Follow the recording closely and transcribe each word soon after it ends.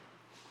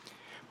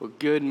Well,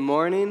 good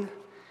morning.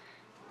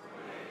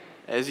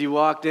 As you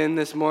walked in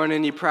this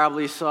morning, you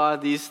probably saw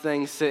these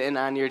things sitting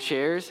on your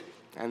chairs,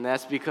 and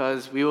that's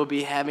because we will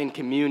be having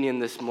communion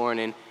this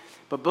morning.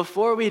 But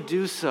before we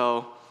do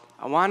so,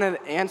 I want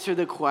to answer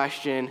the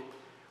question,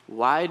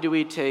 why do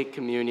we take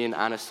communion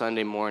on a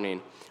Sunday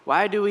morning?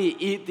 Why do we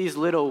eat these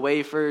little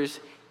wafers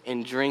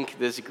and drink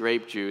this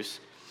grape juice?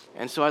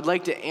 And so I'd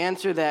like to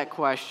answer that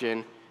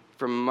question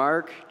from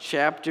Mark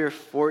chapter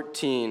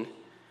 14.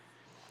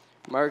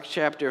 Mark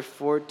chapter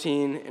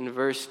 14 and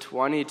verse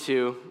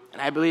 22,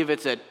 and I believe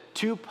it's a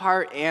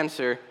two-part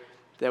answer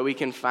that we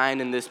can find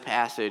in this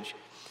passage.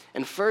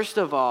 And first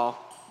of all,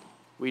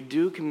 we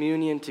do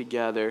communion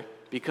together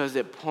because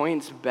it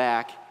points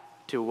back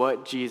to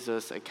what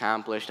Jesus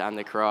accomplished on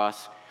the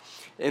cross.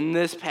 In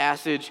this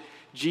passage,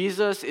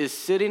 Jesus is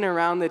sitting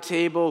around the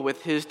table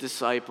with his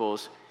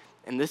disciples,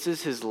 and this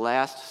is his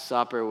last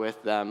supper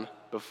with them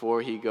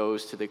before he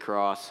goes to the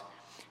cross.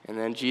 And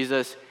then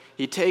Jesus,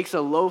 he takes a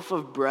loaf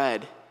of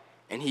bread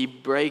and he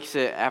breaks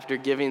it after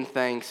giving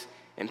thanks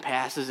and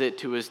passes it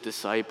to his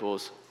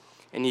disciples.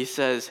 And he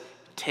says,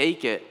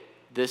 "Take it,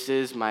 this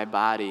is my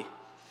body."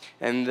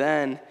 And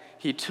then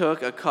he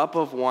took a cup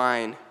of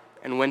wine,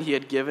 and when he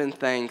had given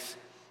thanks,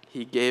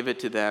 he gave it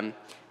to them,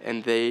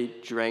 and they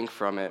drank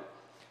from it.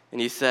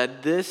 And he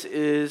said, "This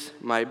is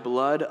my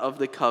blood of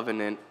the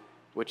covenant,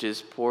 which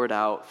is poured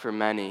out for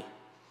many."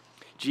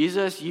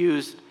 Jesus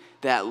used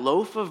that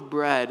loaf of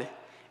bread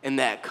and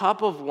that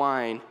cup of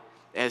wine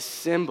as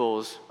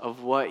symbols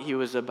of what he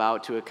was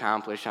about to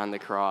accomplish on the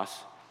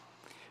cross.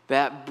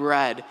 That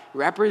bread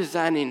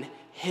representing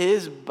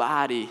his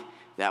body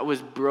that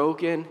was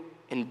broken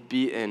and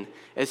beaten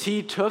as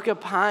he took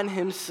upon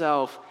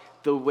himself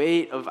the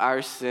weight of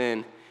our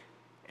sin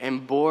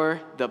and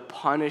bore the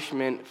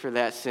punishment for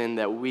that sin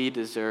that we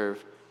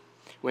deserve.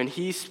 When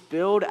he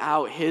spilled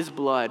out his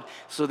blood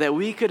so that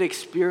we could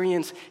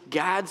experience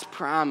God's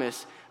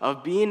promise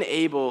of being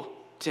able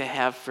to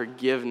have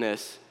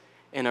forgiveness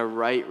and a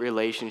right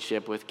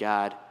relationship with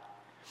God.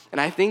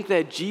 And I think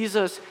that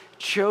Jesus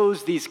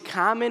chose these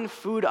common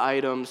food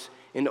items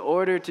in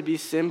order to be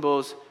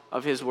symbols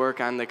of his work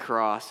on the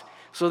cross,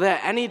 so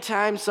that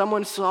anytime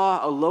someone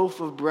saw a loaf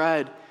of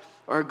bread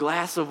or a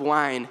glass of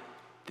wine,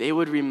 they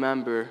would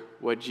remember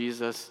what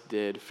Jesus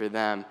did for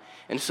them.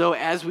 And so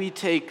as we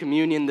take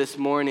communion this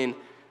morning,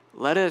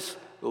 let us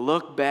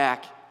look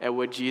back at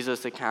what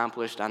Jesus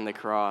accomplished on the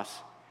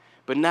cross.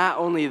 But not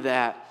only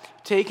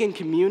that, taking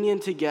communion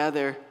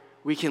together,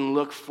 we can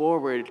look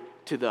forward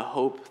to the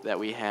hope that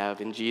we have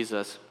in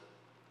Jesus.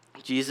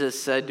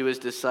 Jesus said to his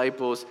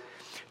disciples,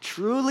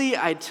 "Truly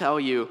I tell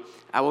you,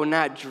 I will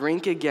not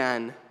drink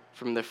again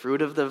from the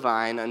fruit of the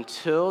vine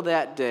until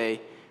that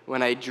day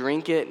when I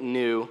drink it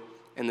new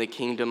in the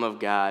kingdom of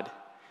God."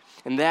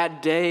 And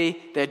that day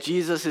that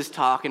Jesus is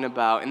talking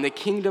about in the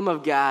kingdom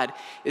of God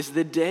is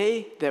the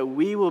day that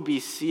we will be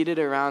seated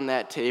around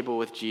that table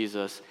with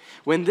Jesus.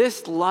 When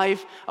this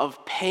life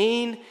of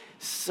pain,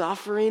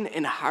 suffering,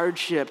 and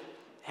hardship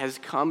has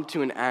come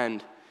to an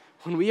end.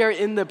 When we are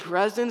in the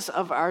presence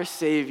of our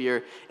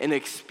Savior and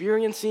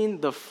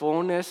experiencing the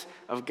fullness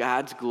of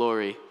God's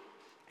glory.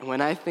 And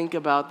when I think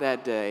about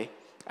that day,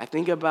 I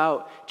think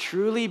about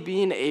truly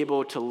being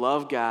able to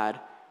love God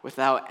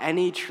without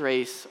any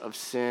trace of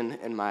sin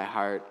in my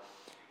heart.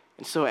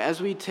 And so as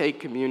we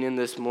take communion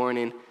this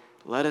morning,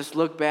 let us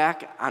look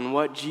back on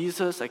what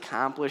Jesus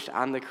accomplished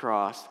on the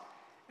cross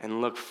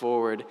and look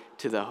forward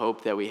to the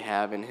hope that we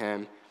have in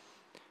him.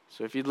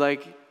 So if you'd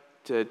like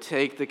to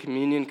take the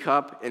communion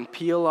cup and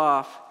peel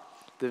off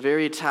the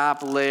very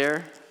top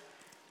layer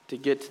to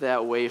get to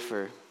that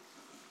wafer.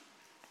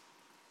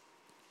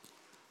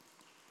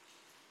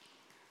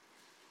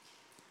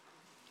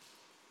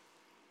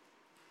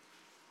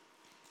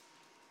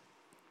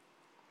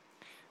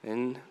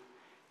 And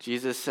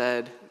Jesus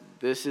said,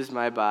 "This is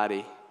my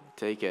body.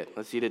 Take it."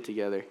 Let's eat it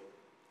together.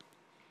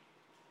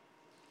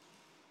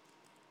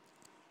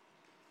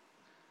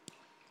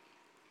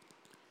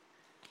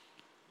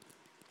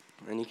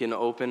 And you can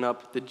open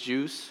up the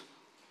juice.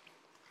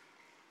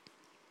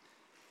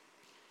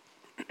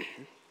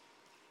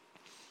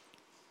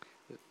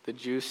 The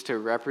juice to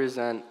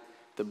represent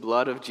the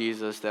blood of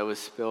Jesus that was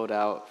spilled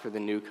out for the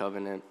new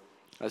covenant.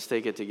 Let's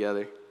take it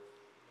together.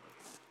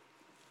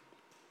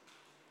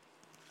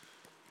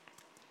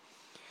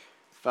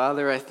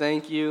 Father, I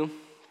thank you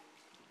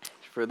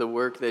for the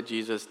work that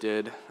Jesus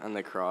did on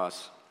the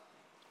cross.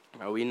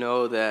 We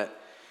know that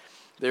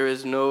there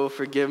is no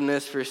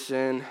forgiveness for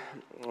sin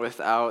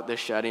without the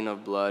shedding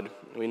of blood.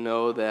 We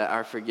know that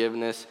our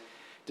forgiveness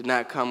did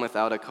not come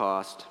without a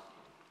cost.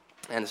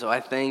 And so I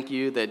thank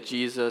you that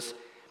Jesus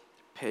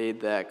paid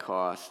that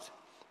cost,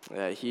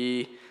 that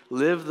he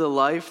lived the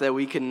life that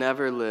we could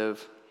never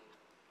live,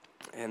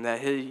 and that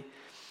he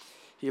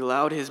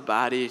allowed his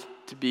body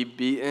to be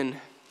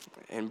beaten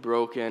and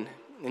broken,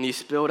 and he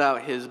spilled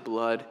out his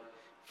blood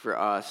for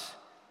us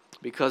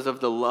because of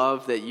the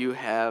love that you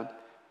have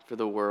for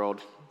the world.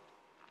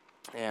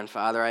 And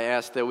Father, I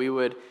ask that we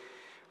would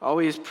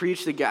always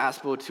preach the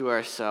gospel to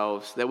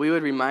ourselves, that we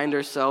would remind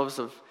ourselves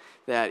of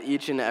that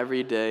each and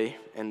every day,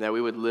 and that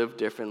we would live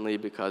differently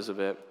because of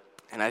it.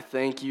 And I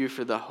thank you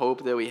for the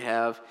hope that we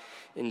have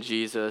in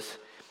Jesus,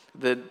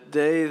 the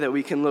day that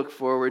we can look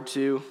forward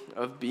to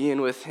of being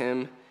with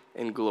him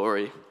in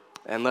glory.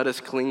 And let us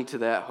cling to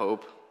that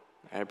hope.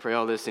 I pray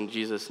all this in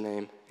Jesus'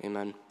 name.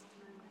 Amen.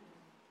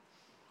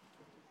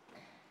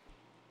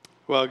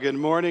 Well, good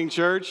morning,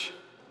 church.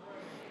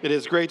 It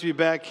is great to be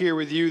back here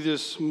with you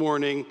this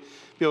morning,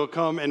 be able to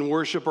come and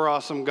worship our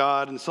awesome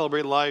God and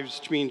celebrate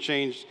lives being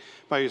changed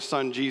by his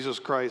Son, Jesus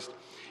Christ.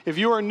 If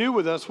you are new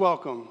with us,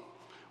 welcome.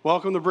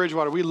 Welcome to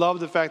Bridgewater. We love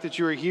the fact that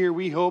you are here.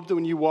 We hope that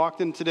when you walked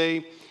in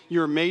today,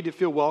 you're made to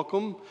feel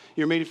welcome,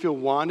 you're made to feel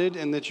wanted,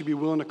 and that you'd be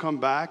willing to come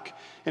back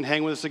and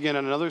hang with us again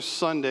on another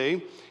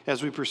Sunday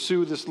as we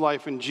pursue this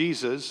life in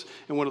Jesus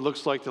and what it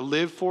looks like to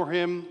live for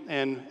him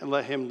and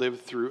let him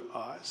live through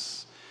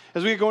us.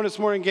 As we get going this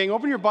morning, gang,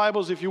 open your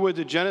Bibles, if you would,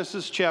 to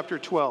Genesis chapter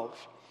 12.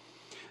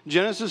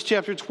 Genesis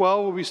chapter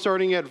 12, we'll be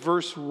starting at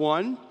verse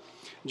 1.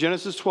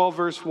 Genesis 12,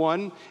 verse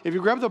 1. If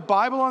you grab the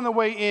Bible on the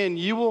way in,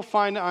 you will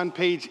find it on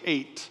page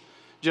 8.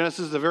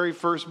 Genesis is the very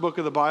first book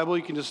of the Bible.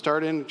 You can just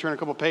start in and turn a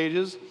couple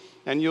pages,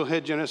 and you'll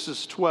hit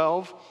Genesis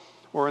 12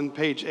 or on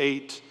page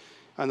 8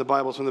 on the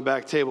Bibles from the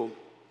back table.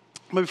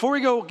 But before we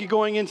get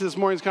going into this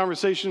morning's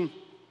conversation,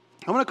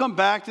 I'm going to come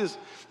back to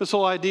this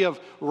whole idea of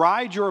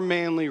ride your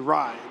manly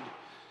ride.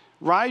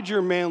 Ride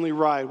your manly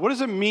ride. What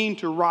does it mean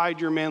to ride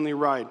your manly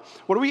ride?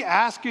 What are we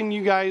asking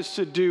you guys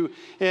to do?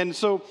 And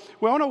so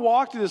we want to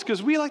walk through this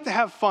because we like to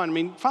have fun. I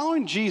mean,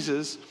 following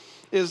Jesus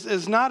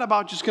is not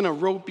about just kind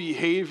of rote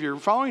behavior.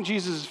 Following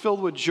Jesus is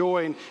filled with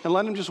joy and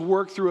let him just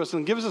work through us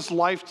and gives us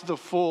life to the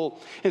full.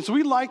 And so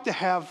we like to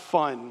have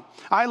fun.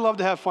 I love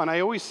to have fun. I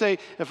always say,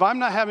 if I'm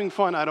not having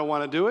fun, I don't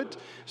want to do it.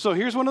 So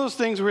here's one of those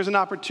things where there's an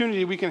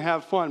opportunity we can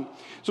have fun.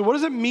 So what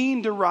does it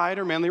mean to ride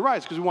our manly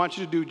rides? Because we want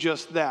you to do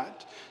just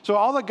that. So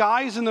all the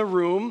guys in the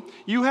room,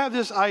 you have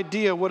this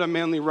idea what a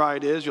manly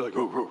ride is. You're like,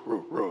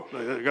 oh,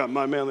 I got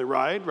my manly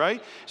ride,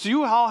 right? So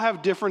you all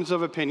have difference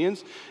of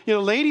opinions. You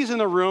know, ladies in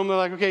the room, they're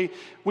like, okay,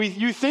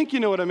 you think you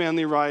know what a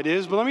manly ride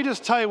is, but let me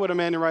just tell you what a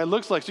manly ride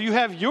looks like. So you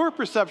have your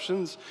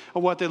perceptions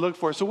of what they look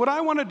for. So what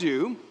I want to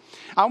do,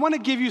 I want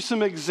to give you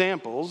some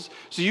examples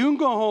so you can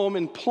go home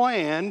and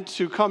plan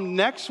to come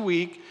next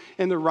week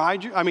and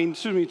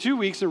 2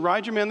 weeks and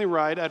ride your manly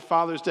ride at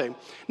Father's Day.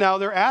 Now,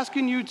 they're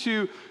asking you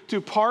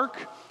to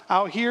park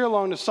out here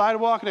along the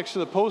sidewalk next to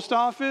the post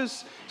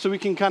office so we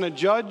can kind of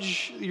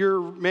judge your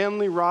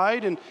manly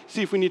ride and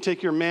see if we need to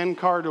take your man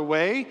card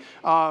away.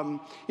 We're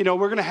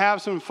going to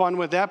have some fun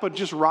with that, but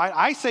just ride.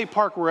 I say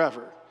park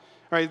wherever. All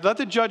right, let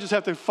the judges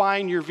have to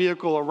find your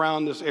vehicle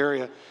around this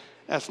area.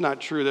 That's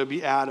not true. That'd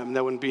be Adam.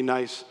 That wouldn't be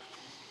nice.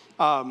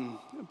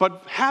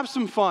 But have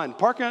some fun.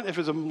 If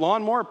it's a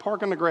lawnmower,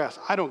 park on the grass.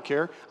 I don't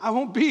care. I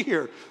won't be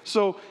here.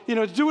 So,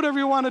 do whatever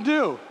you want to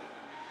do.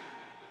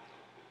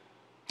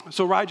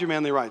 So ride your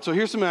manly ride. So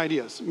here's some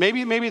ideas.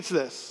 Maybe it's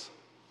this.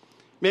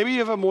 Maybe you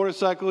have a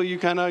motorcycle, you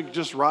kind of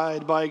just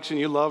ride bikes and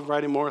you love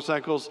riding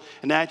motorcycles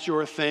and that's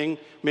your thing.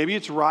 Maybe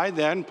it's ride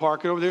that and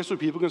park it over there so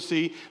people can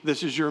see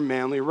this is your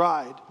manly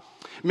ride.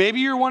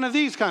 Maybe you're one of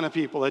these kind of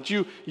people that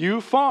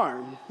you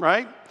farm,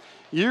 right?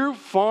 You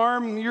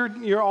farm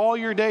your all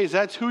your days.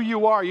 That's who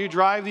you are. You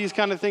drive these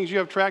kind of things. You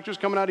have tractors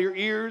coming out of your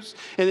ears,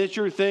 and it's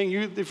your thing.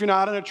 If you're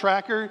not in a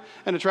tractor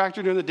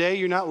during the day,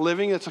 you're not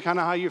living. That's kind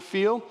of how you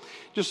feel.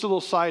 Just a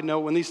little side note,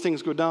 when these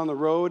things go down the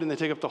road and they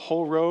take up the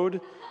whole road,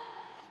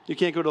 you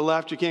can't go to the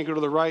left, you can't go to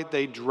the right.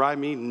 They drive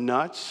me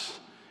nuts.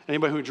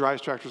 Anybody who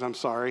drives tractors, I'm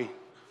sorry.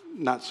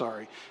 Not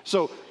sorry.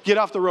 So get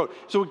off the road.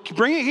 So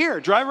bring it here.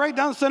 Drive right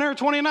down the center of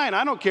 29.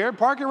 I don't care.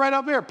 Park it right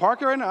up there.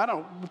 Park it right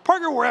now.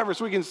 Park it wherever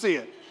so we can see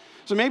it.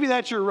 So maybe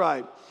that's your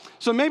ride.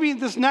 So maybe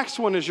this next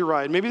one is your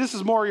ride. Maybe this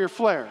is more your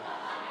flair.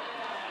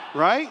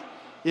 Right?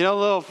 A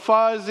little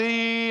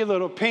fuzzy, a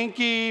little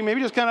pinky, maybe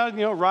just kind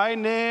of,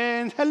 riding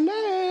in.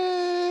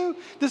 Hello,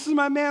 this is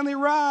my manly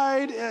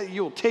ride.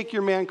 You'll take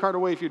your man card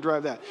away if you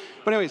drive that.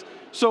 But anyways,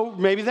 so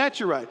maybe that's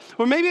your ride.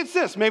 Well, maybe it's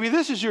this. Maybe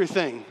this is your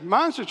thing.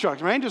 Monster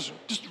trucks, man. Just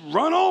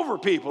run over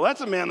people.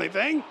 That's a manly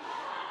thing.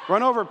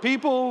 Run over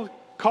people,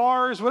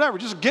 cars, whatever.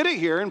 Just get it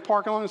here and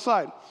park along the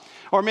side.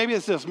 Or maybe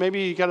it's this.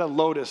 Maybe you got a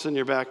Lotus in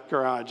your back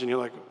garage and you're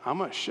like, I'm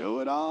going to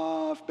show it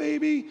off,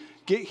 baby.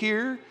 Get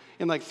here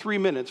in like 3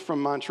 minutes from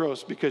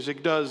Montrose because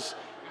it does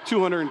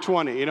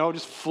 220,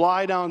 just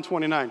fly down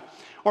 29.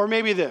 Or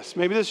maybe this.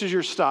 Maybe this is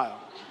your style.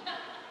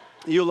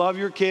 You love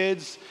your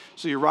kids,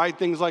 so you ride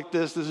things like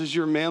this. This is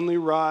your manly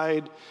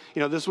ride.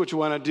 This is what you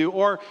want to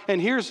do.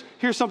 And here's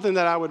something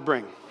that I would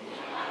bring.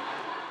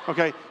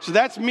 Okay, so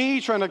that's me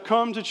trying to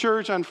come to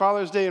church on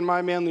Father's Day in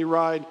my manly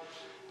ride.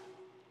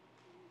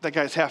 That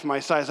guy's half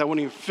my size. I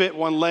wouldn't even fit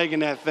one leg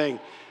in that thing.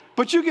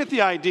 But you get the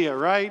idea,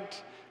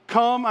 right?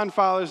 Come on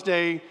Father's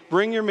Day,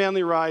 bring your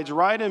manly rides,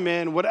 ride them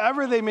in,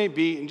 whatever they may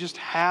be, and just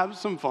have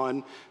some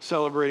fun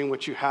celebrating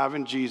what you have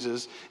in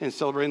Jesus and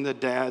celebrating the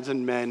dads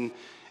and men.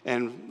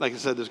 And like I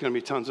said, there's going to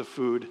be tons of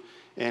food.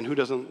 And who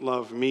doesn't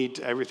love meat?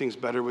 Everything's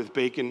better with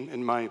bacon,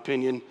 in my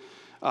opinion.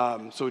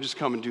 So just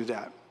come and do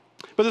that.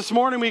 But this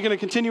morning we're going to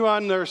continue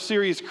on in our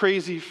series,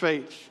 Crazy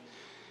Faith.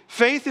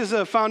 Faith is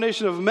a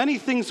foundation of many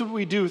things that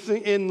we do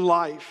in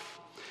life.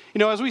 You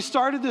know, as we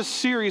started this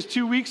series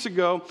 2 weeks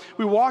ago,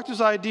 we walked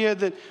this idea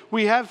that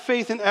we have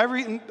faith in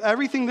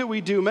everything that we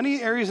do, many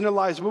areas in our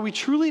lives, but we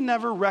truly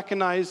never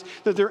recognize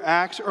that there are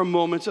acts or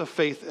moments of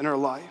faith in our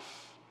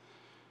life.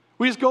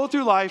 We just go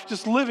through life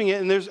just living it,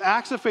 and there's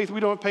acts of faith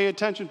we don't pay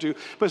attention to.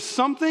 But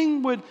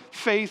something with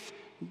faith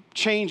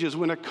changes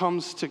when it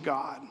comes to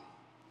God.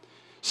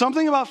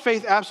 Something about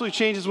faith absolutely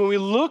changes when we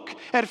look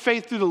at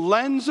faith through the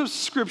lens of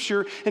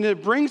Scripture, and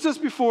it brings us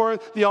before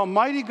the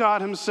Almighty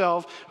God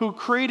himself, who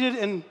created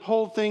and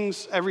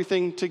holds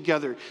everything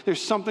together.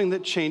 There's something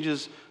that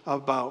changes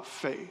about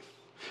faith.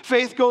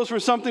 Faith goes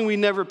from something we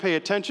never pay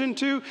attention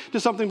to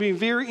something being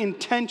very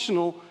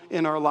intentional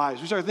in our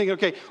lives. We start thinking,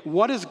 okay,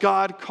 what is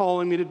God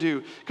calling me to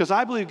do? Because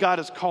I believe God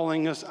is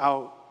calling us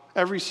out,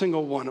 every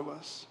single one of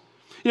us.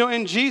 You know,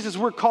 in Jesus,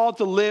 we're called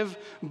to live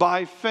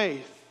by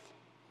faith.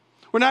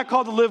 We're not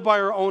called to live by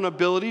our own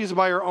abilities,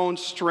 by our own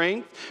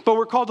strength, but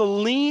we're called to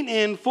lean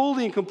in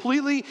fully and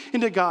completely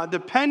into God,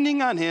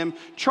 depending on him,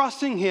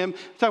 trusting him,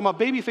 talking about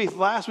baby faith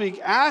last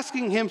week,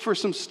 asking him for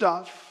some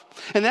stuff.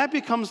 And that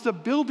becomes the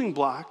building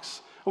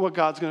blocks of what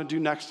God's going to do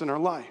next in our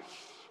life.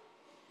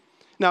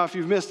 Now, if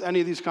you've missed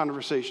any of these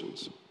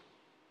conversations,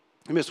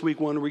 you missed week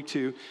 1 or week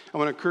 2, I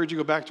want to encourage you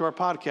to go back to our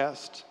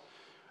podcast.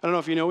 I don't know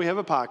if you know we have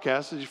a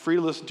podcast. It's free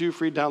to listen to,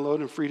 free to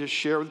download, and free to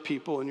share with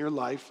people in your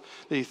life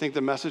that you think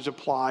the message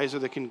applies or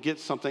they can get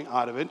something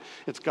out of it.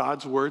 It's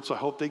God's word, so I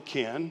hope they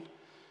can.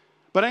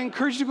 But I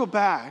encourage you to go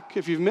back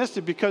if you've missed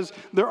it, because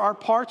there are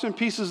parts and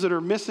pieces that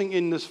are missing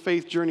in this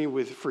faith journey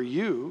for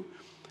you,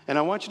 and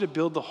I want you to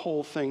build the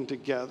whole thing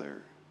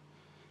together.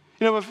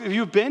 You know, if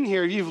you've been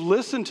here, you've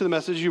listened to the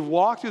message, you've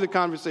walked through the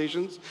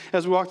conversations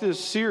as we walk through this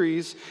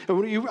series,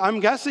 and I'm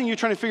guessing you're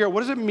trying to figure out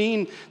what does it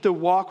mean to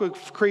walk with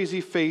crazy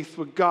faith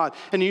with God.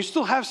 And you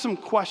still have some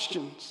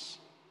questions.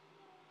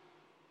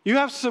 You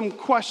have some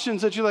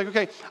questions that you're like,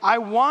 okay, I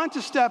want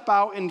to step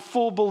out in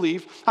full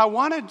belief. I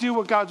want to do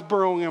what God's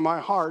burrowing in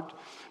my heart,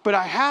 but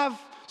I have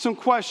some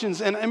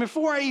questions, and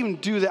before I even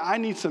do that, I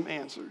need some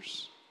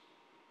answers.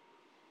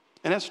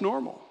 And that's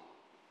normal.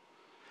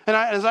 And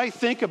as I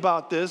think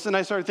about this, and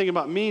I started thinking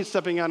about me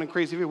stepping out in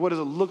crazy faith, what does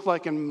it look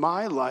like in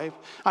my life?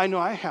 I know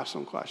I have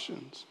some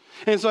questions.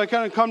 And so I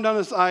kind of come down to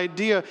this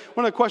idea.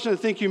 One of the questions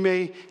I think you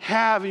may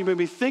have, and you may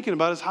be thinking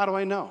about, is how do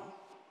I know?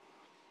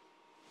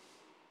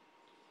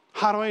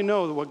 How do I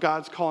know that what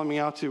God's calling me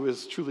out to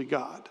is truly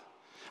God?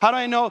 How do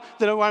I know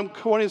that when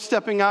I'm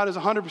stepping out is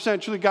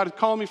 100% truly God is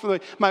calling me for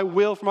my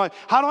will, for my life?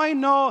 How do I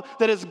know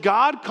that it's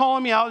God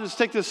calling me out to just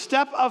take this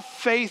step of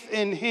faith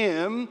in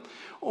him?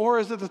 Or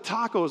is it the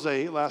tacos I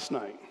ate last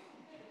night?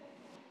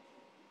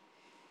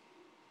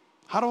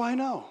 How do I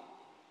know?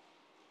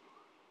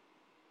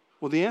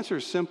 Well, the answer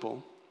is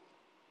simple.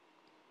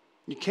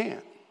 You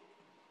can't.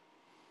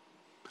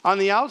 On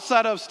the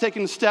outside of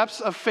taking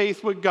steps of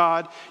faith with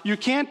God, you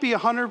can't be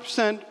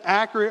 100%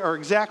 accurate or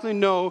exactly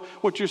know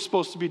what you're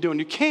supposed to be doing.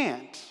 You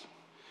can't.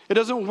 It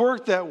doesn't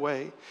work that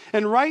way.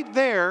 And right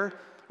there,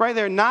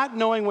 not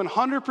knowing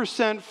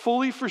 100%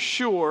 fully for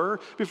sure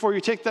before you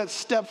take that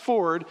step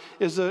forward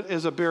is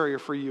a barrier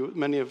for you,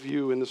 many of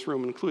you in this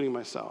room, including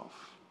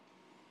myself.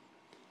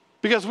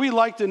 Because we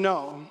like to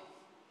know,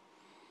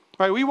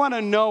 right? We want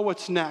to know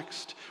what's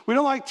next. We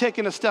don't like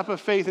taking a step of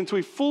faith until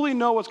we fully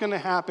know what's going to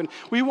happen.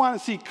 We want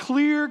to see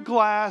clear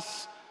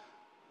glass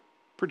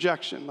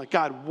projection. Like,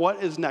 God,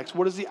 what is next?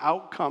 What is the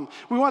outcome?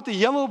 We want the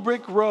yellow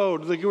brick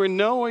road. Like, we're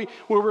knowing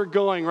where we're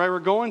going, right? We're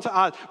going to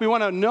Oz. We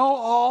want to know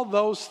all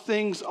those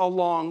things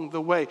along the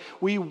way.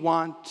 We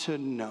want to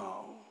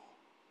know.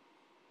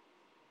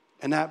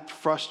 And that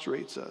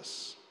frustrates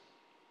us.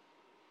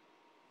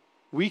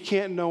 We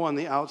can't know on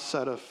the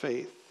outset of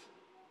faith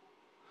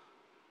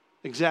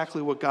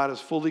exactly what God is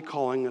fully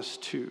calling us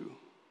to.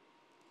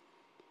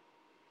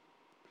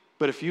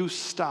 But if you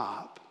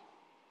stop,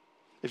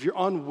 if you're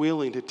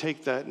unwilling to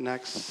take that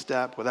next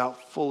step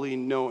without fully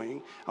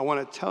knowing, I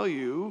want to tell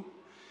you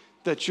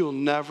that you'll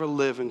never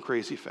live in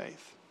crazy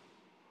faith.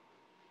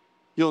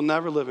 You'll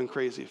never live in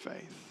crazy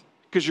faith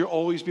because you'll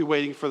always be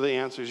waiting for the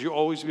answers. You'll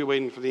always be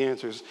waiting for the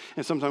answers.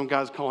 And sometimes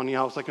God's calling you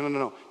out. It's like,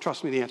 no.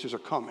 Trust me, the answers are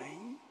coming.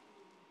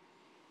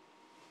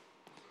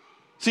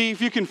 See,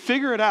 if you can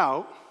figure it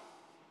out,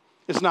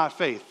 it's not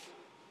faith.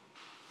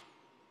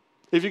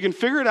 If you can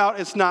figure it out,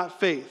 it's not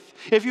faith.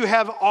 If you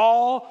have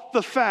all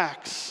the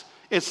facts,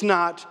 it's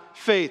not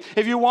faith.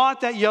 If you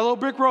want that yellow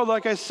brick road,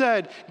 like I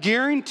said,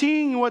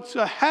 guaranteeing what's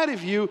ahead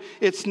of you,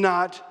 it's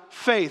not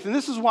faith. And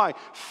this is why.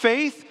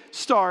 Faith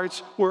starts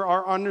where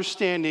our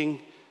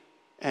understanding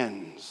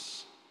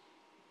ends.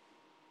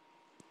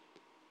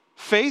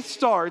 Faith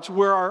starts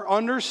where our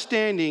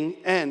understanding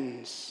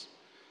ends.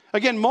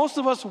 Again, most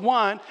of us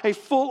want a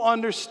full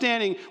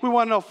understanding. We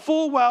want to know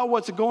full well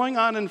what's going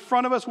on in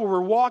front of us, where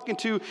we're walking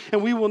to,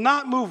 and we will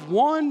not move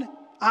 1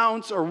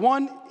 ounce or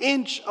 1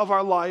 inch of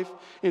our life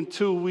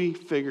until we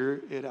figure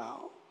it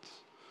out.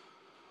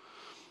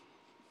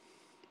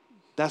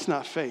 That's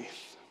not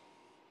faith.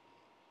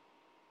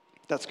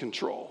 That's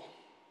control.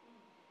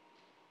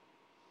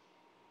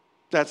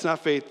 That's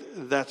not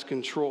faith, that's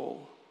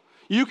control.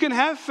 You can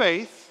have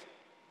faith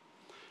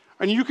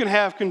and you can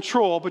have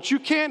control, but you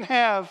can't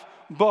have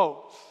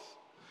both.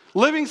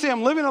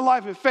 I'm living a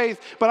life of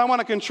faith, but I want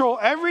to control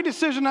every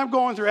decision I'm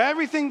going through,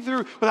 everything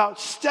through, without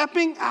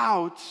stepping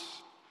out,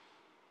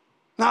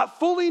 not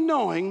fully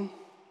knowing.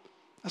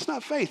 That's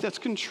not faith, that's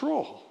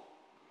control.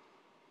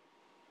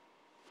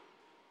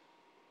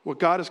 What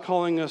God is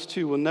calling us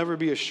to will never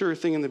be a sure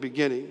thing in the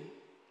beginning.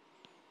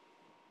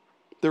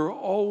 There will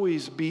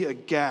always be a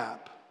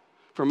gap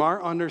from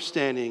our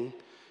understanding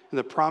and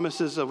the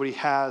promises of what he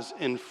has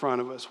in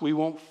front of us. We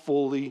won't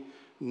fully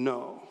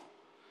know.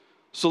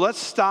 So let's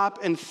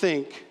stop and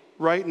think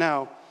right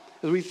now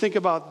as we think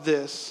about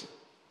this.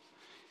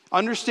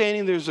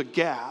 Understanding there's a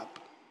gap.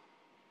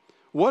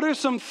 What are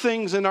some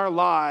things in our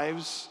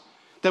lives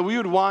that we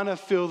would want to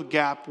fill the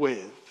gap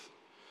with?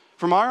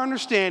 From our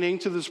understanding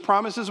to this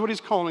promises, what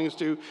he's calling us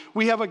to,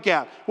 we have a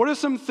gap. What are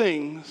some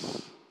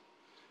things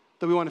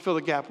that we want to fill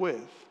the gap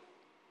with?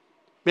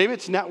 Maybe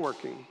it's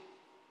networking.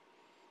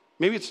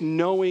 Maybe it's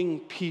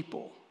knowing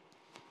people.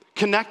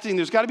 Connecting,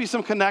 there's got to be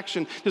some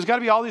connection. There's got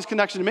to be all these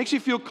connections. It makes you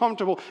feel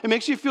comfortable. It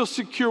makes you feel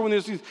secure when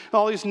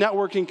all these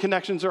networking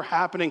connections are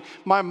happening.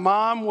 My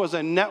mom was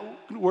a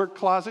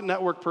closet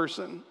network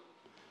person.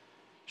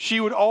 She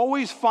would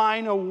always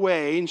find a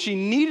way, and she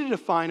needed to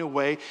find a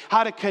way,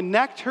 how to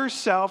connect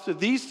herself to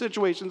these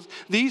situations,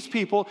 these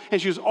people,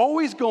 and she was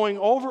always going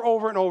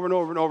over and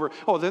over.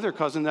 Oh, they're their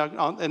cousin,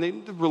 and they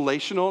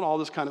relational and all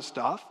this kind of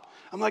stuff.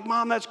 I'm like,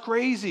 Mom, that's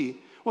crazy.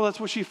 Well, that's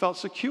where she felt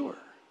secure.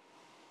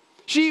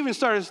 She even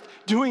started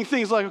doing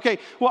things like, okay,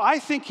 well, I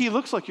think he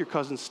looks like your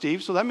cousin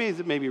Steve, so that may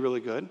be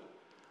really good.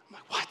 I'm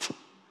like, what?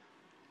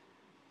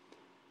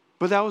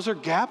 But that was her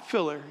gap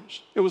filler.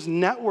 It was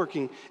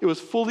networking. It was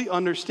fully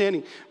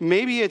understanding.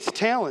 Maybe it's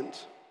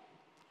talent,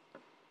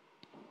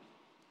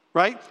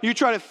 right? You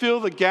try to fill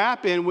the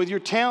gap in with your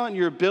talent,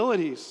 your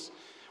abilities,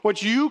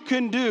 what you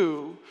can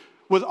do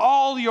with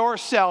all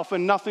yourself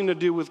and nothing to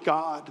do with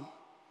God.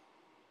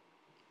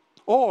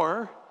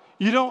 Or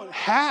you don't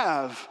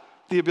have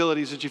the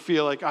abilities that you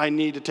feel like I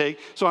need to take,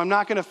 so I'm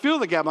not going to fill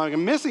the gap.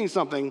 I'm missing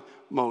something,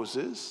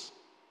 Moses.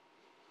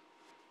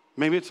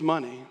 Maybe it's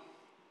money.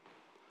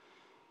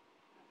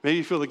 Maybe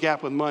you fill the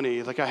gap with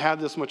money. Like, I have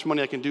this much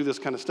money, I can do this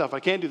kind of stuff. I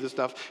can't do this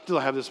stuff until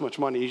I have this much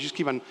money. You just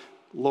keep on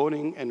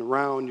loading and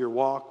round your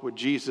walk with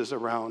Jesus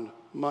around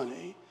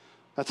money.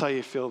 That's how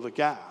you fill the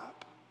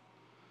gap.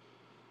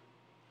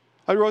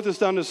 I wrote this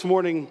down this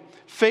morning.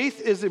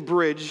 Faith is a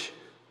bridge.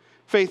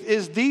 Faith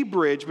is the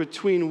bridge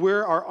between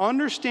where our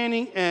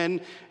understanding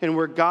ends and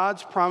where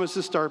God's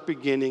promises start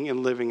beginning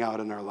and living out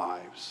in our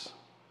lives.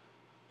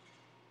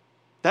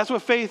 That's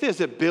what faith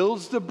is. It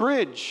builds the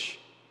bridge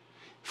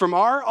from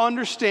our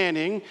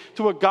understanding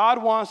to what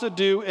God wants to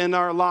do in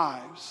our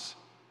lives.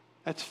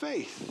 That's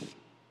faith.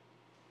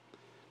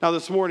 Now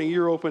this morning,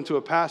 you're open to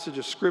a passage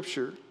of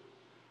Scripture. Let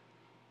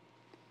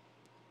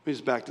me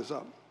just back this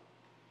up.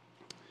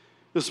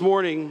 This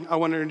morning, I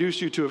want to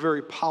introduce you to a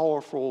very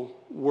powerful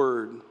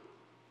word.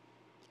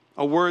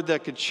 A word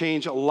that could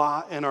change a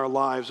lot in our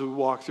lives as we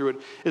walk through it.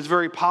 It's a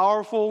very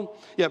powerful,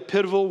 yet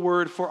pivotal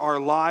word for our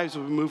lives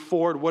as we move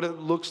forward, what it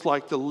looks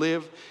like to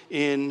live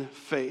in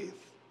faith.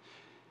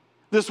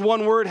 This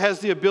one word has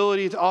the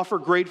ability to offer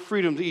great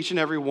freedom to each and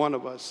every one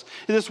of us.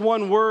 And this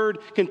one word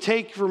can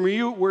take from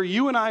you, where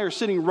you and I are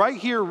sitting right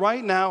here,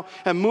 right now,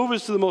 and move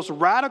us to the most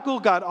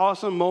radical,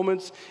 God-awesome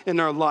moments in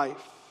our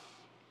life.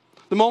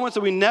 The moments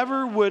that we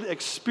never would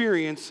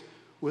experience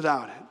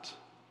without it.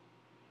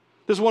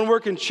 This one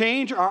word can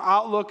change our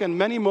outlook on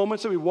many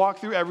moments that we walk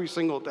through every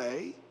single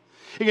day.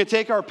 It can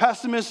take our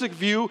pessimistic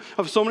view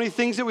of so many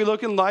things that we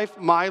look in life,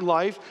 my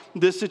life,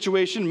 this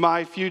situation,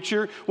 my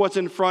future, what's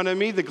in front of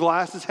me, the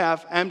glass is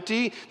half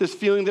empty, this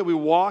feeling that we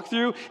walk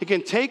through. It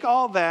can take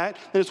all that,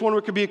 and this one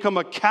word can become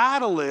a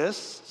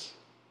catalyst,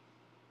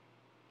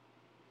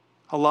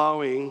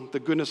 allowing the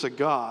goodness of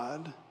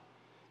God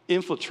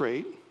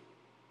infiltrate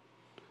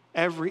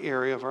every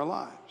area of our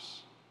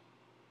lives.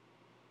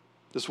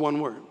 This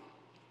one word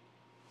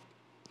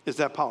is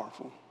that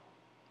powerful.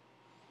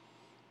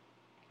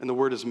 And the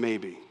word is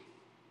maybe.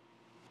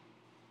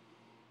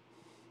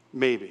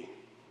 Maybe.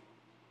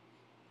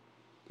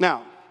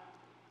 Now,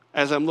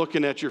 as I'm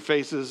looking at your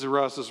faces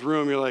across this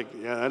room, you're like,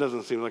 yeah, that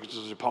doesn't seem like it's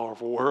just a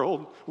powerful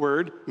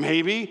word.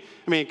 Maybe.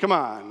 I mean, come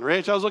on,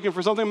 Rich. I was looking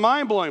for something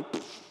mind-blowing.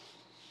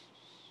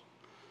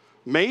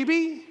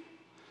 Maybe?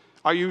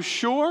 Are you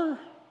sure?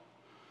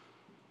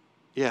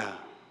 Yeah.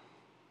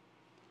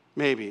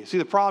 Maybe. See,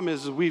 the problem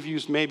is we've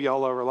used maybe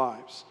all of our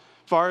lives.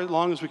 Far as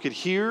long as we could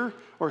hear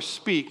or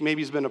speak,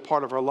 maybe has been a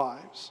part of our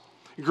lives.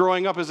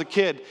 Growing up as a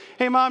kid,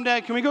 hey, Mom,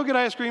 Dad, can we go get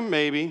ice cream?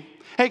 Maybe.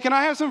 Hey, can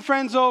I have some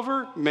friends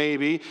over?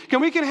 Maybe.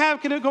 Can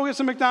I go get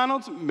some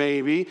McDonald's?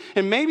 Maybe.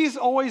 And maybe's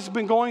always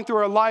been going through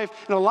our life,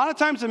 and a lot of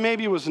times the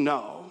maybe was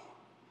no.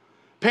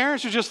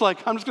 Parents are just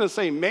like, I'm just going to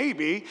say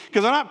maybe,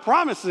 because I'm not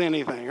promising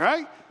anything,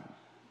 right?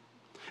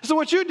 So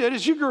what you did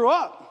is you grew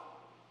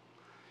up,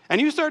 and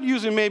you started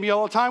using maybe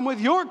all the time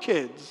with your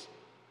kids.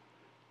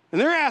 And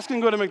they're asking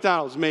to go to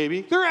McDonald's,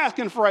 maybe. They're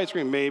asking for ice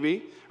cream,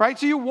 maybe. Right?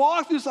 So you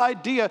walk through this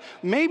idea,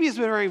 maybe it's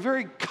been a very,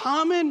 very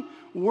common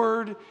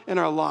word in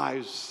our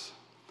lives.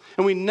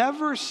 And we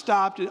never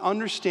stop to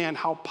understand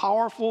how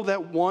powerful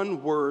that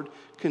one word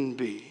can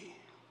be.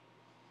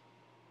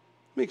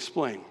 Let me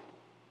explain.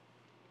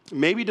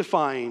 Maybe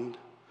defined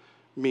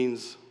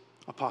means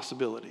a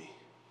possibility.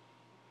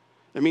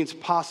 It means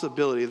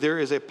possibility. There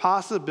is a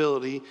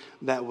possibility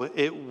that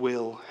it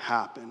will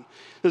happen.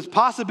 This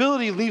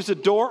possibility leaves the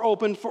door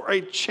open for a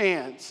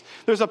chance.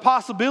 There's a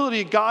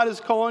possibility God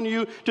is calling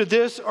you to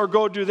this or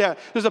go do that.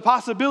 There's a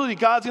possibility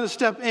God's going to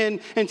step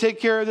in and take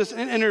care of this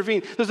and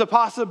intervene. There's a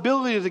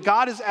possibility that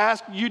God has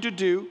asked you to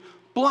do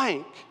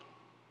blank.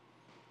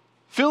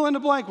 Fill in the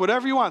blank,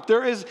 whatever you want.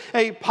 There is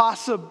a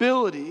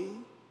possibility.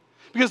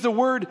 Because the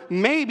word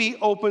maybe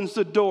opens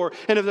the door.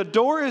 And if the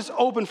door is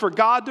open for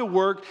God to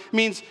work, it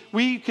means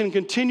we can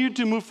continue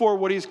to move forward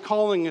what he's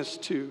calling us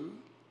to.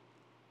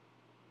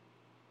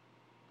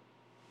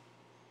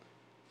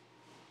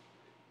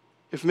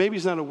 If maybe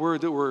is not a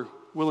word that we're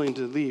willing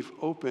to leave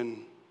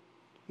open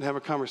and have a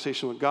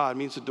conversation with God, it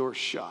means the door's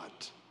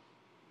shut.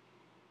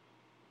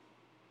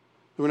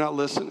 We're not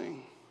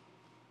listening.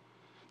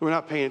 We're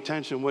not paying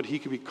attention to what he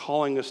could be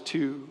calling us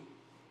to.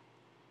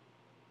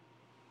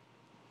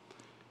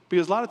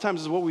 Because a lot of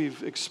times it's what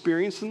we've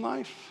experienced in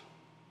life,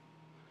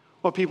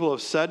 what people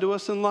have said to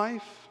us in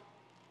life.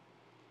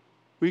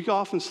 We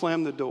often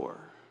slam the door.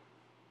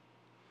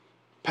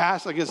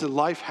 I guess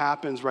life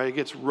happens, right? It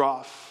gets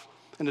rough,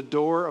 and the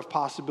door of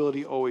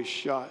possibility always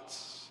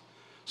shuts.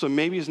 So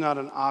maybe it's not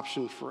an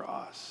option for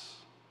us.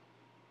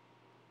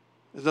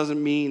 It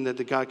doesn't mean that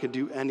the God could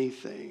do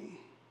anything.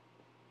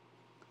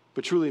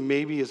 But truly,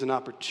 maybe is an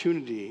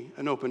opportunity,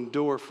 an open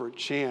door for a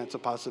chance, a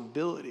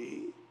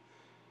possibility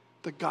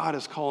that God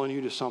is calling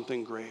you to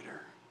something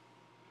greater,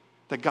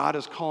 that God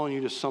is calling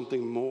you to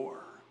something more.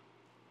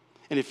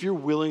 And if you're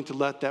willing to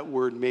let that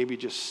word maybe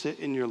just sit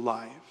in your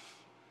life,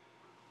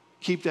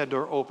 keep that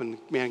door open,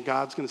 man,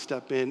 God's going to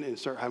step in and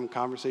start having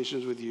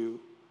conversations with you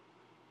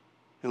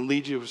and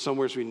lead you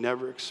somewhere we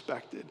never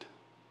expected,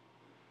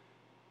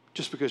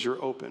 just because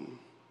you're open.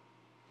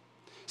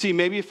 See,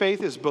 maybe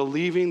faith is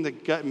believing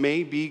that God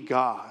may be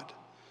God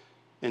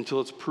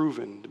until it's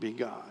proven to be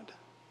God.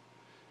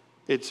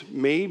 It's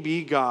may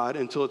be God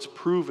until it's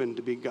proven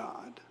to be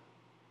God.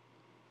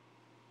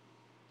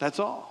 That's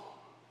all.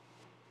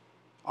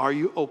 Are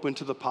you open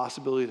to the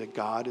possibility that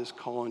God is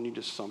calling you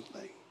to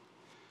something?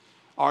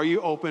 Are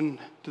you open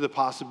to the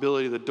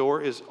possibility the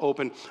door is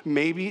open?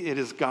 Maybe it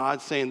is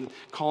God saying,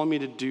 calling me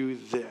to do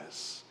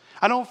this.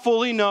 I don't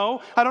fully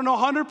know. I don't know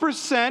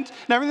 100%.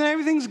 And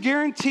everything's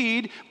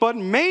guaranteed. But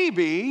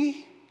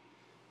maybe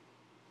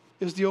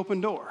is the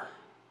open door.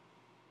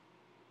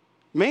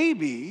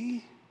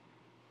 Maybe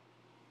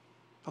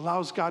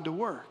allows God to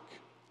work.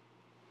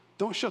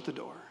 Don't shut the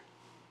door.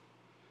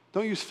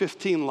 Don't use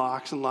 15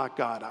 locks and lock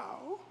God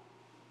out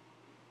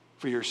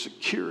for your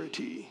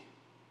security.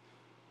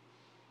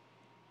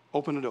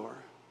 Open the door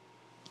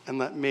and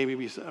let maybe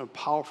be a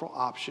powerful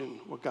option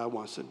what God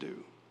wants to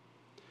do.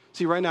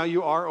 See, right now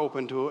you are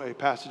open to a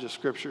passage of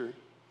Scripture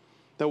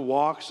that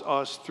walks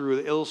us through,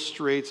 that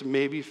illustrates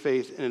maybe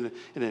faith in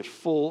a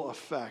full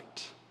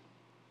effect.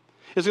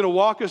 It's going to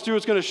walk us through.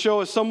 It's going to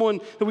show us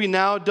someone that we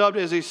now dubbed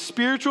as a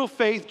spiritual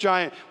faith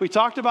giant. We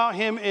talked about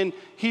him in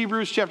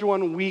Hebrews chapter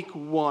 1, week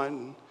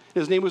 1.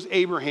 His name was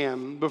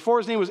Abraham. Before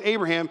his name was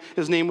Abraham,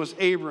 his name was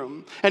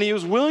Abram. And he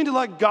was willing to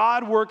let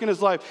God work in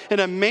his life in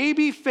a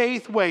maybe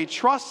faith way,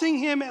 trusting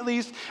him at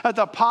least at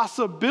the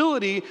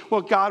possibility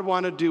what God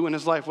wanted to do in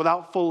his life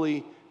without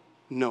fully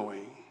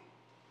knowing.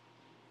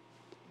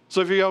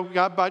 So if you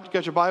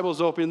got your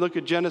Bibles open, look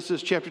at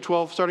Genesis chapter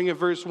 12, starting at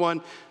verse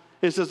 1.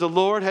 It says, the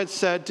Lord had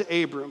said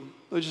to Abram.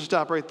 Let's just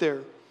stop right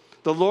there.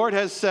 The Lord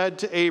has said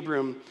to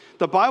Abram.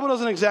 The Bible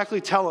doesn't exactly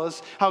tell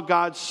us how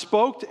God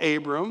spoke to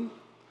Abram,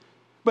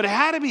 but it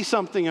had to be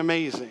something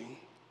amazing.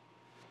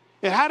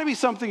 It had to be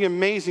something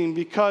amazing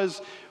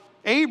because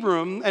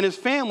Abram and his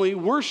family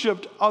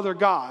worshiped other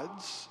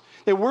gods.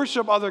 They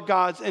worship other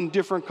gods in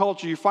different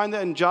cultures. You find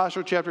that in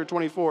Joshua chapter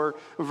 24,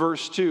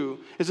 verse 2.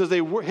 It says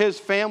his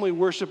family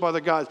worshiped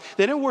other gods.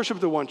 They didn't worship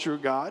the one true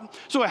God.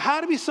 So it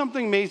had to be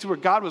something amazing where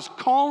God was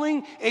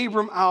calling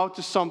Abram out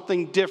to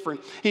something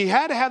different. He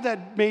had to have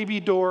that maybe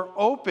door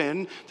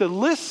open to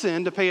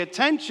listen, to pay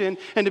attention,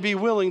 and to be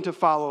willing to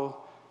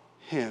follow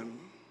him.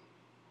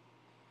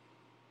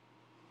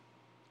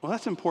 Well,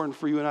 that's important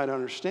for you and I to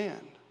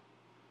understand.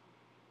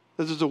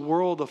 There's a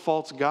world of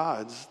false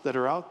gods that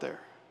are out there.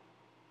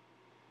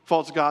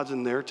 False gods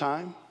in their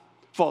time,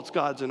 false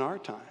gods in our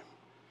time.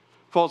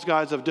 False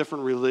gods of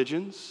different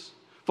religions,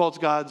 false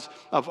gods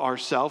of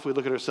ourself. We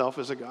look at ourselves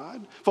as a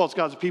god. False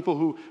gods of people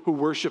who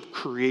worship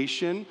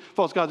creation.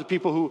 False gods of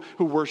people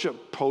who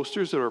worship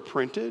posters that are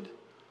printed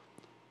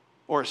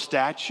or a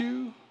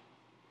statue.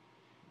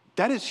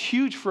 That is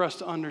huge for us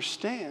to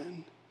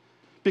understand.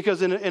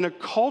 Because in a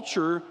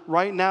culture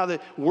right now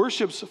that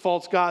worships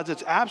false gods,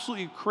 it's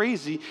absolutely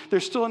crazy,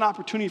 there's still an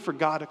opportunity for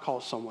God to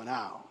call someone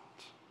out.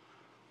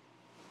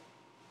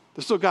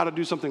 They still got to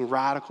do something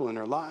radical in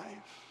their life.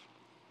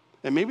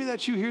 And maybe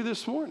that's you here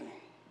this morning.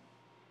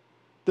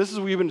 This is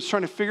where you've been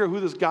trying to figure out who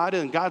this God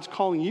is, and God's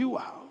calling you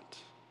out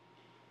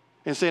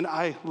and saying,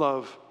 I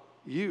love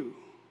you.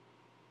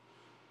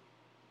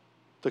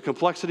 The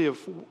complexity of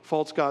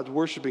false gods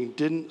worshiping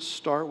didn't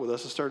start with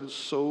us. It started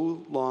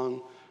so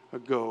long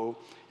ago,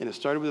 and it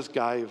started with this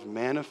guy, a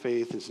man of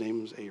faith. His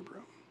name was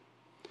Abram.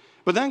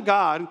 But then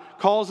God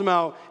calls him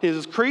out in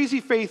his crazy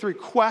faith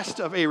request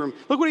of Abram.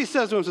 Look what he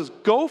says to him. He says,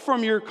 go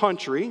from your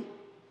country,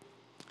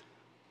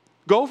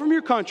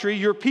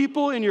 your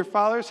people, and your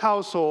father's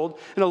household,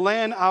 in a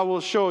land I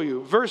will show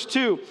you. Verse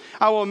 2,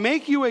 I will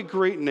make you a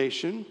great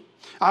nation.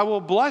 I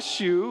will bless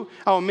you.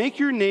 I will make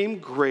your name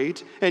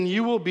great, and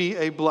you will be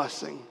a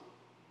blessing.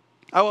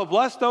 I will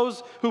bless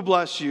those who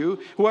bless you.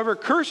 Whoever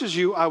curses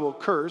you, I will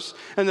curse,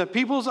 and the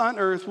peoples on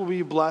earth will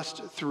be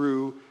blessed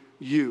through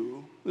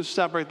you. Let's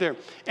stop right there.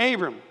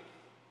 Abram,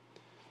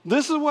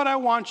 this is what I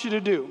want you to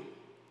do.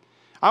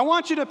 I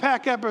want you to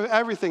pack up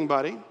everything,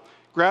 buddy.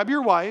 Grab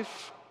your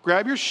wife,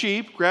 grab your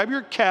sheep, grab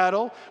your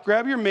cattle,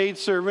 grab your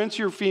maidservants,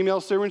 your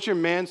female servants, your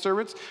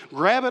manservants.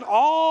 Grab it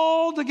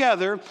all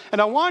together, and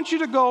I want you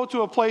to go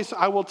to a place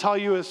I will tell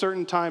you at a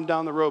certain time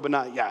down the road, but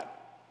not yet.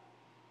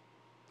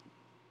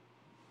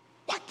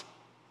 What?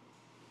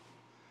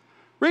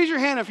 Raise your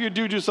hand if you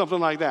do something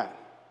like that.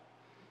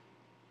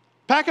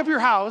 Pack up your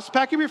house,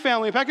 pack up your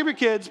family, pack up your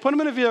kids, put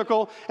them in a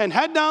vehicle, and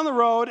head down the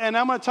road, and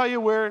I'm going to tell you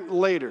where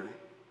later.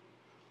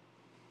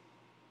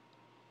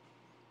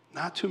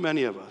 Not too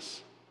many of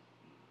us.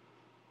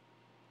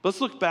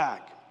 Let's look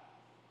back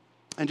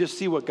and just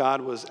see what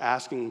God was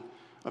asking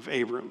of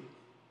Abram.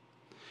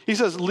 He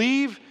says,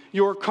 leave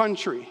your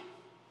country.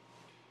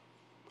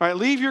 All right,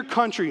 leave your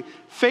country.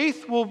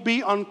 Faith will be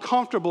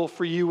uncomfortable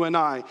for you and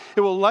I. It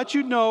will let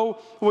you know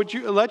what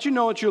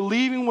you're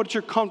leaving, what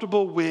you're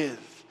comfortable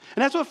with.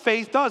 And that's what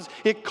faith does.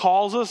 It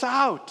calls us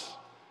out.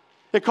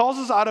 It calls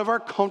us out of our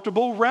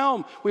comfortable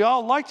realm. We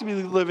all like to be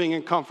living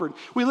in comfort.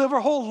 We live our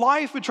whole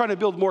life in trying to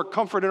build more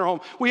comfort in our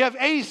home. We have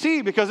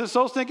AC because it's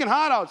so stinking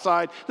hot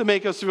outside to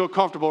make us feel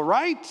comfortable,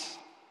 right?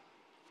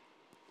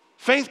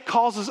 Faith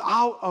calls us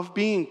out of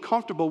being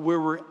comfortable where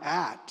we're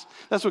at.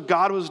 That's what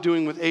God was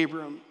doing with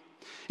Abram.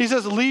 He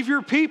says, leave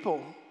your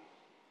people.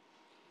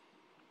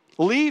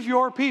 Leave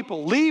your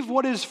people. Leave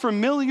what is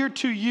familiar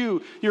to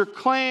you, your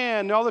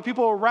clan, all the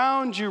people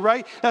around you,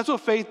 right? That's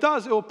what faith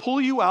does. It will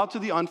pull you out to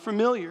the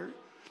unfamiliar,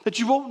 that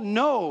you won't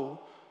know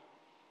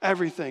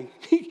everything.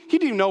 He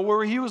didn't even know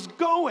where he was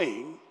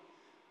going,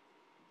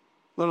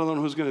 let alone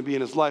who's going to be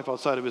in his life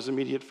outside of his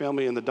immediate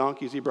family and the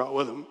donkeys he brought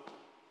with him.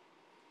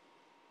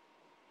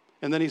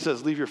 And then he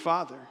says, leave your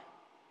father.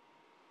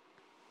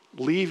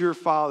 Leave your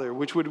father,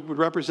 which would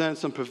represent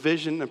some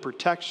provision and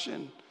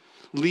protection.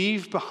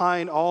 Leave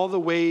behind all the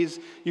ways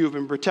you have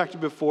been protected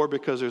before,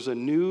 because there's a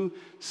new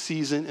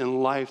season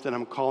in life that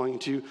I'm calling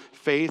to.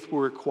 Faith will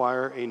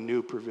require a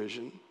new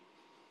provision.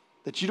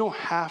 That you don't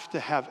have to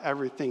have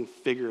everything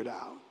figured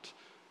out.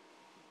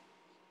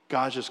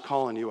 God's just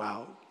calling you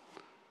out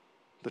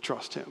to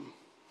trust him.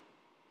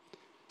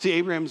 See,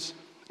 Abram's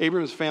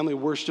family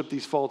worshiped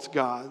these false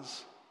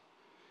gods.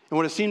 And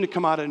when it seemed to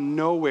come out of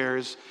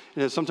nowhere,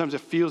 and sometimes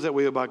it feels that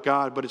way about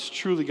God, but it's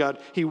truly God.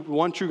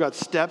 One true God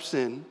steps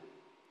in.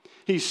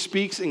 He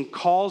speaks and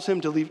calls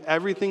him to leave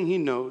everything he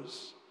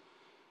knows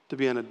to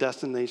be on a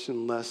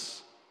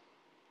destination-less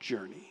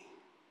journey.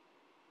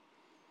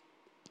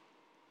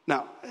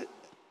 Now,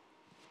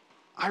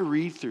 I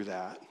read through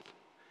that,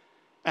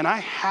 and I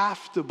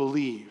have to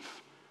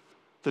believe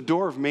the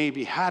door of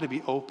maybe had to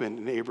be open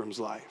in Abram's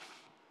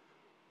life.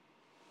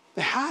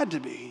 It had to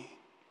be.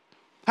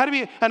 Had to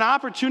be an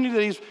opportunity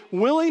that he's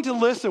willing to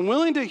listen,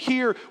 willing to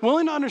hear,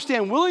 willing to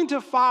understand, willing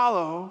to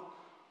follow,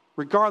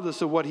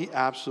 regardless of what he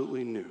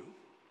absolutely knew.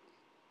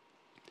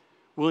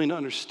 Willing to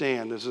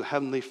understand there's a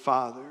heavenly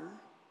Father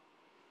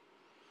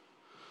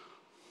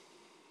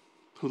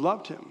who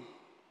loved him,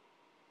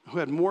 who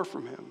had more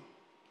from him.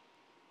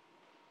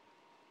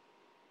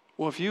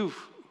 Well, if you've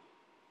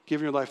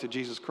given your life to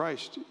Jesus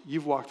Christ,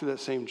 you've walked through that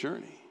same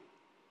journey.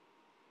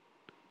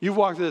 You've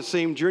walked through that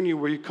same journey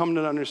where you come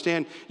to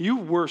understand you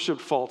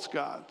worshiped false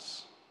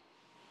gods.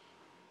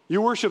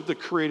 You worshiped the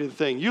created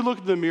thing. You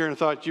looked in the mirror and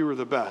thought you were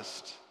the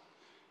best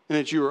and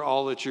that you were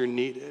all that you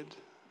needed.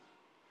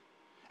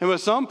 And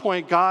at some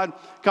point, God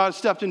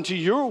stepped into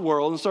your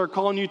world and started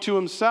calling you to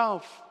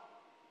himself.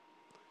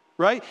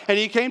 Right? And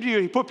he came to you,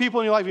 he put people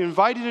in your life, he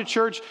invited you to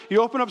church,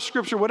 you opened up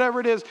scripture, whatever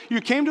it is. You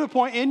came to a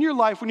point in your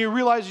life when you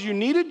realized you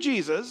needed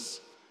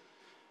Jesus.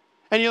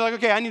 And you're like,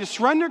 okay, I need to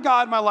surrender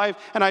God my life.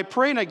 And I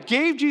prayed and I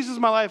gave Jesus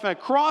my life. And I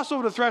crossed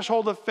over the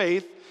threshold of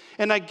faith.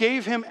 And I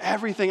gave him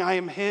everything. I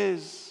am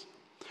his.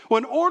 Well,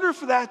 in order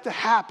for that to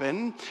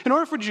happen, in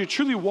order for you to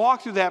truly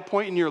walk through that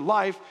point in your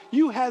life,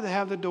 you had to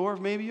have the door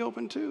maybe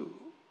open too.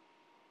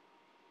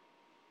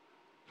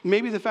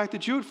 Maybe the fact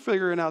that you're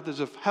figuring out there's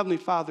a heavenly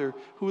Father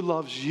who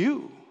loves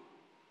you,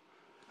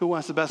 who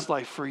wants the best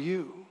life for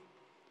you.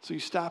 So you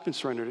stop and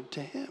surrender it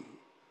to him.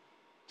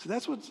 So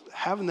that's what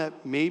having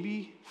that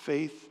maybe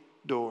faith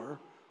door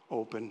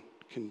open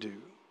can do.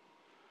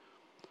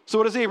 So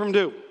what does Abram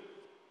do?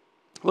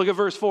 Look at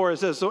verse 4. It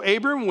says, so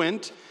Abram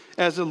went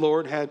as the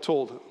Lord had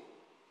told him.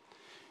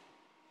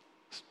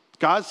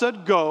 God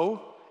said,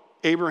 go.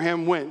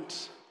 Abraham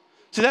went.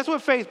 See, that's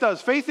what faith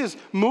does. Faith is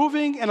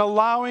moving and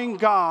allowing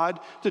God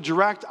to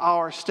direct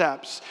our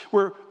steps.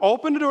 We're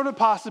open to the door to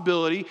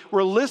possibility.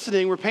 We're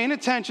listening. We're paying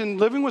attention,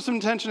 living with some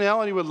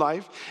intentionality with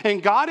life.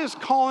 And God is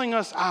calling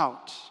us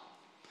out.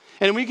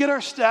 And we get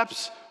our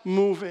steps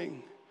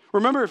moving.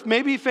 Remember, if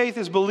maybe faith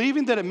is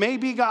believing that it may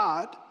be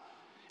God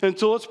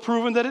until it's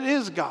proven that it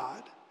is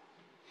God.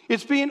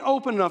 It's being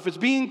open enough. It's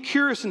being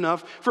curious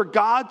enough for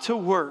God to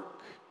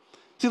work.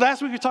 See,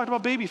 last week we talked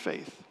about baby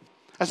faith.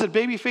 I said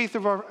baby faith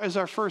is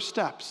our first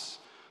steps.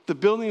 The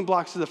building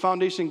blocks of the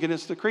foundation get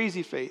us to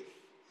crazy faith.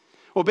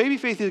 Well, baby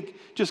faith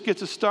just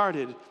gets us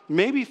started.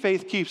 Maybe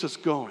faith keeps us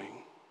going.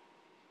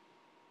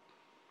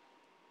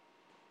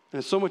 And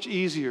it's so much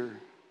easier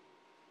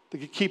to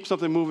keep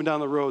something moving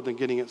down the road than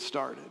getting it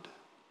started.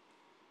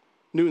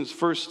 Newton's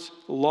first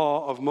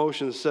law of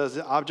motion says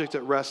the object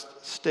at rest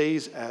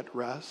stays at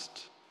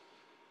rest.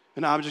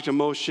 An object of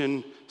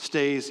motion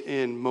stays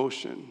in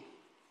motion.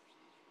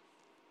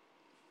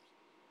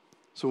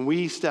 So when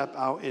we step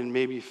out in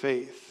maybe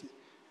faith,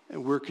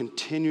 and we're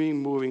continuing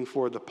moving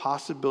forward, the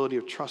possibility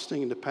of trusting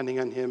and depending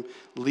on Him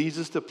leads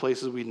us to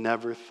places we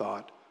never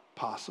thought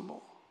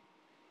possible.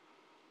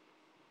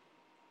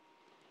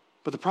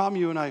 But the problem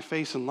you and I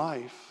face in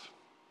life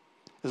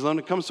is when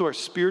it comes to our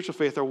spiritual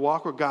faith, our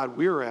walk with God,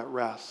 we're at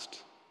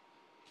rest.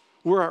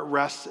 We're at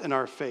rest in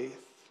our faith.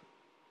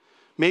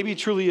 Maybe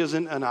truly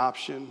isn't an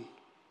option.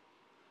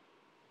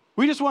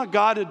 We just want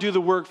God to do the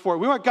work for it.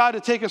 We want God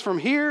to take us from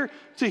here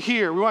to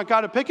here. We want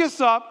God to pick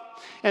us up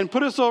and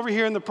put us over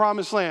here in the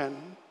promised land.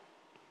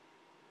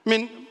 I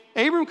mean,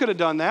 Abram could have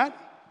done that.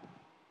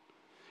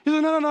 He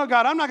said, no,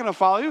 God, I'm not going to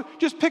follow you.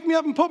 Just pick me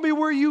up and put me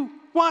where you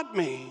want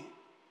me.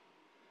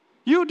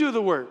 You do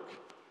the work.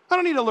 I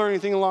don't need to learn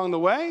anything along the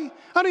way.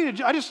 I'm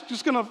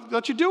just going to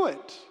let you do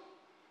it.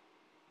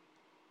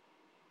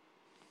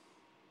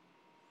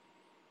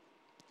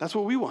 That's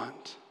what we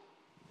want.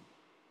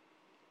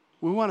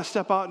 We want to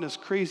step out in this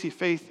crazy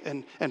faith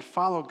and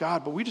follow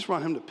God, but we just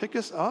want Him to pick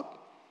us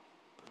up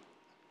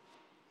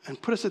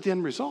and put us at the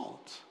end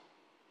result.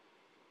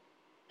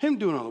 Him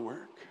doing all the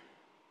work.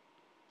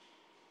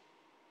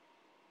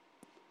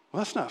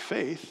 Well, that's not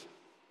faith.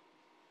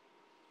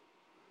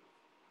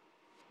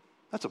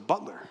 That's a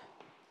butler.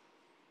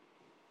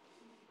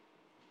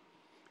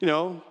 You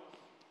know,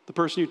 the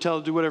person you tell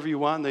to do whatever you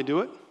want and they do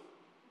it.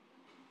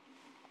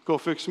 Go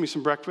fix me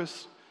some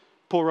breakfast.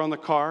 Pull around the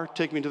car,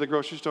 take me to the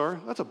grocery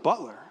store. That's a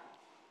butler.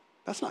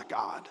 That's not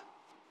God.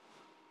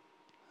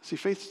 See,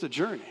 faith's the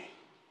journey.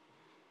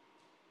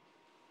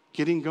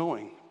 Getting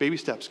going, baby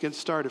steps, getting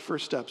started,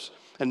 first steps.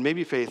 And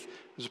maybe faith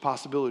is a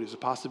possibility.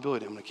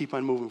 I'm going to keep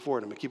on moving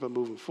forward. And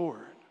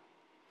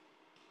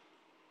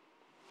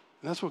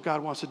that's what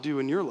God wants to do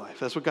in your life.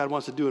 That's what God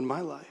wants to do in my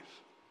life.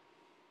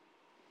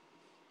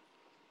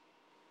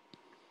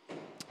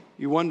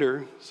 You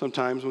wonder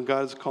sometimes when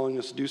God's calling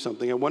us to do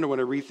something. I wonder when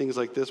I read things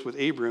like this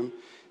with Abram,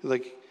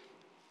 like,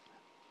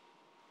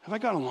 have I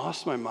gotten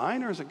lost my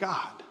mind or is it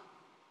God?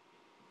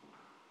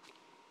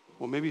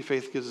 Well, maybe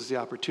faith gives us the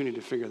opportunity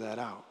to figure that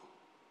out.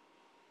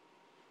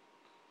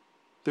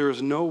 There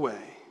is no way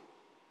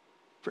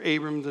for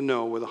Abram to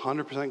know with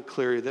 100%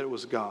 clarity that it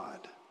was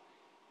God.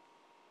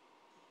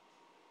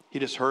 He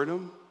just heard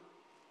Him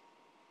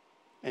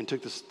and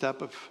took the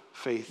step of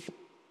faith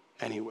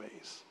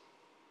anyways.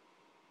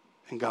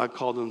 And God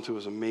called him to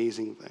His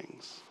amazing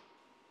things.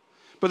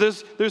 But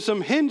there's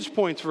some hinge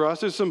points for us.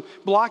 There's some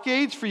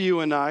blockades for you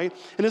and I.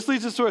 And this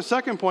leads us to our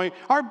second point.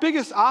 Our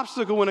biggest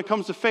obstacle when it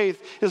comes to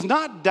faith is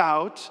not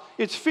doubt,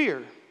 it's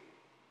fear.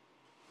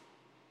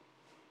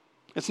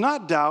 It's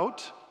not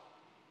doubt,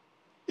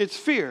 it's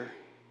fear.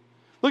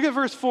 Look at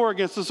verse 4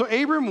 again. So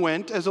Abram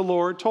went as the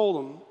Lord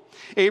told him.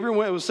 Abram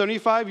was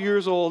 75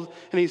 years old,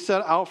 and he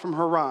set out from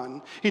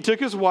Haran. He took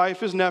his wife,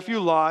 his nephew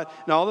Lot,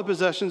 and all the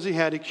possessions he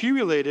had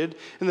accumulated,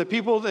 and the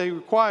people they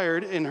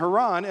required in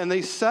Haran, and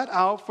they set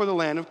out for the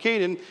land of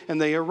Canaan, and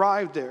they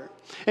arrived there.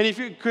 And if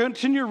you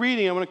continue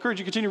reading, I'm going to encourage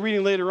you to continue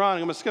reading later on.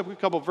 I'm going to skip a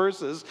couple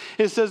verses.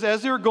 It says,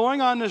 as they were going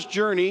on this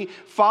journey,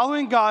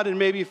 following God in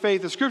maybe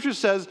faith, the scripture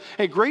says,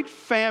 a great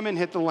famine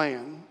hit the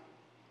land.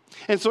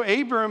 And so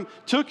Abram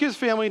took his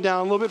family down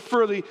a little bit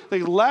further.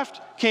 They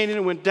left Canaan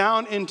and went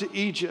down into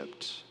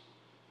Egypt.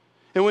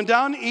 And when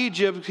down in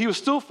Egypt, he was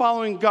still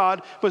following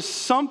God, but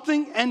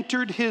something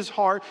entered his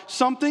heart,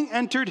 something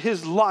entered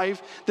his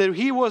life that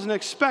he wasn't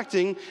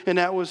expecting, and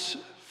that was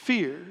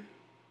fear.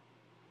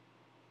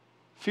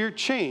 Fear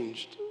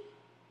changed.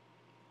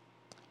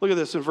 Look at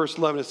this in verse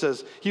 11. It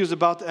says, he was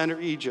about to enter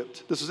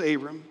Egypt. This is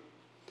Abram.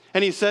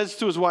 And he says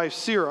to his wife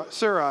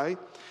Sarai,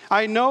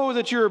 I know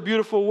that you're a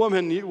beautiful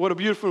woman. What a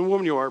beautiful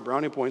woman you are.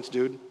 Brownie points,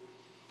 dude.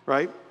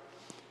 Right?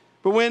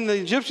 But when the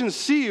Egyptians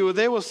see you,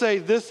 they will say,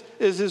 this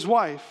is his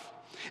wife.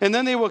 And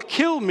then they will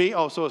kill me.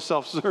 Oh, so it's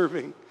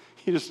self-serving.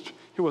 He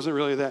wasn't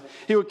really that.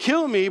 He will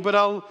kill me,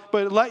 but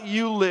let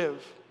you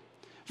live.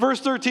 Verse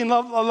 13, I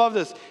love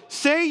this.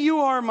 Say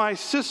you are my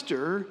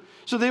sister,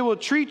 so they will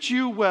treat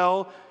you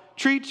well.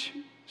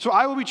 So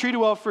I will be treated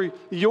well for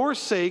your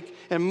sake,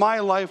 and my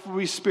life will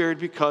be spared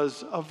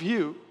because of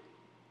you.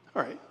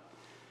 All right.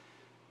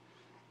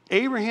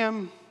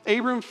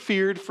 Abram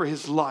feared for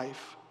his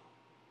life,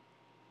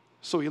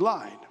 so he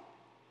lied.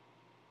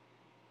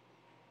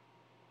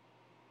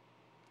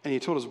 And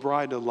he told his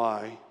bride to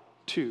lie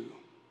too.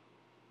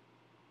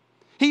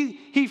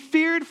 He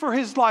feared for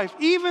his life,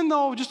 even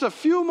though just a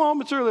few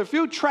moments earlier, a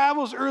few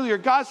travels earlier,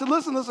 God said,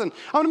 listen, I'm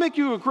going to make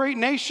you a great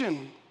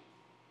nation.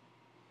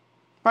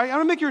 Right? I'm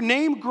going to make your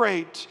name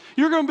great.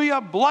 You're going to be a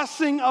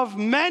blessing of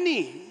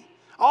many.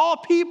 All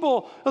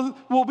people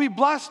will be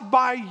blessed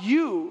by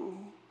you.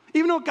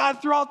 Even though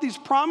God threw out these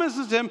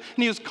promises to him,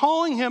 and he was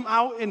calling him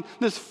out in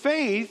this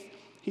faith,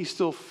 he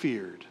still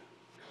feared.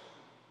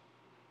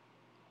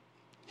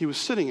 He was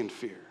sitting in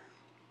fear.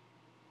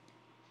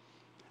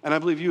 And I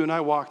believe you and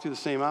I walk through the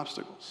same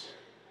obstacles.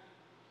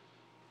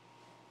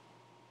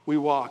 We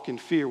walk in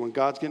fear when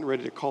God's getting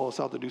ready to call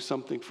us out to do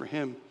something for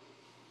him,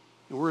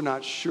 and we're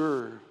not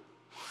sure.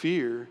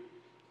 Fear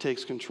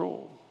takes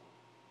control.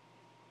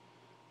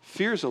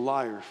 Fear's a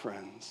liar,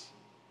 friends.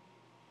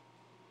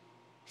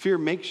 Fear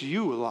makes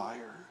you a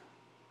liar.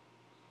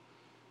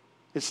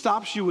 It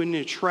stops you in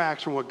your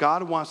tracks from what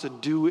God wants to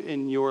do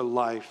in your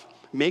life,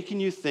 making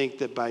you think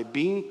that by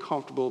being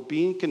comfortable,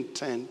 being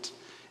content,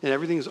 and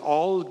everything's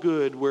all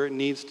good where it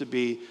needs to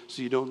be,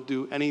 so you don't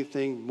do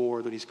anything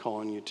more that he's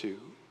calling you to.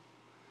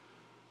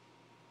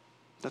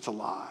 That's a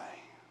lie.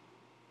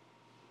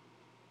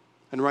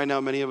 And right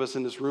now, many of us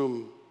in this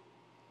room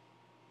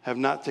have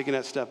not taken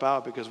that step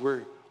out because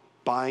we're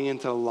buying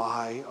into the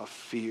lie of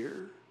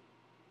fear.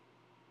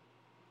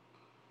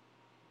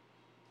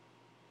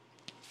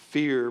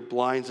 Fear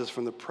blinds us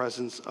from the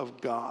presence of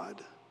God.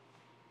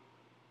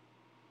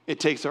 It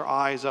takes our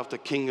eyes off the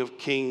King of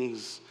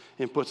Kings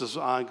and puts us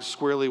on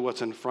squarely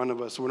what's in front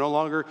of us. We're no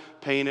longer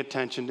paying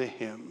attention to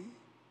him.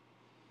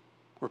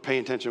 We're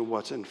paying attention to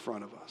what's in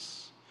front of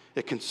us.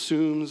 It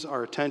consumes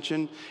our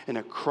attention and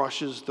it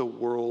crushes the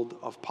world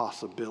of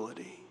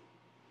possibility.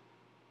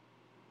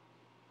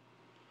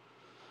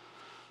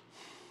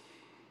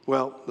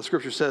 Well, the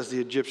scripture says the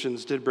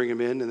Egyptians did bring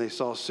him in, and they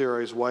saw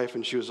Sarai's wife,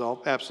 and she was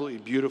absolutely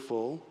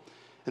beautiful.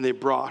 And they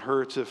brought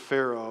her to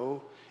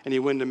Pharaoh, and he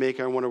went to make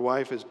her one of her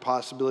wife, his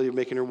possibility of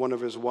making her one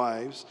of his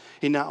wives.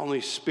 He not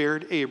only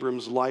spared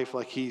Abram's life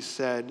like he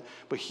said,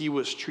 but he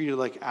was treated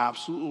like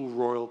absolute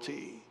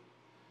royalty.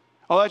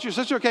 Oh, that's your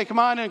sister? Okay, come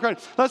on in.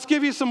 Let's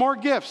give you some more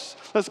gifts.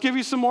 Let's give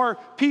you some more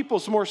people,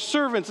 some more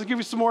servants. Let's give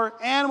you some more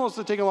animals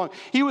to take along.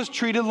 He was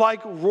treated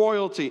like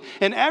royalty.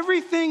 And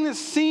everything that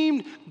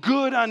seemed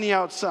good on the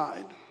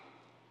outside,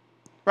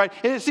 right?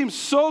 It seemed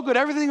so good.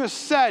 Everything was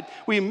said.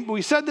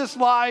 We said this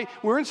lie.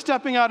 We weren't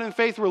stepping out in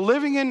faith. We're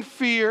living in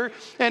fear.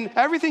 And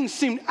everything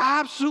seemed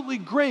absolutely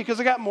great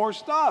because I got more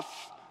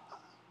stuff.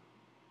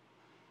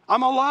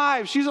 I'm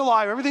alive. She's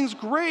alive. Everything's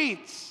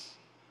great.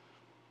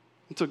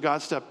 Until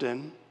God stepped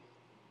in.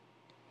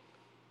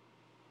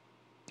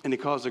 And he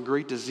caused a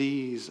great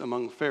disease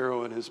among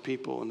Pharaoh and his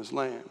people and his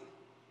land.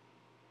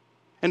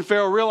 And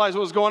Pharaoh realized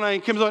what was going on. He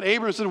comes out to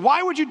Abram and said,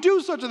 why would you do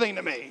such a thing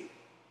to me?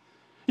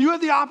 You had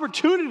the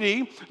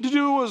opportunity to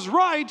do what was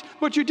right,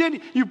 but you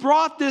didn't. You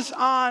brought this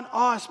on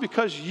us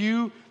because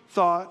you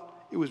thought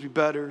it would be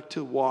better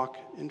to walk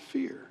in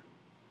fear.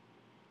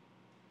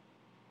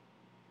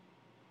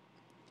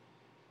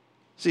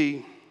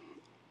 See,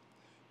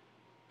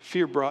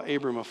 fear brought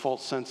Abram a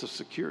false sense of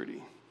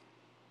security.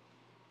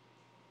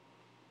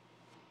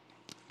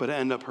 But it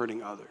ended up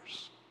hurting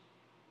others.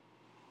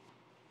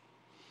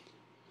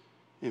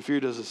 And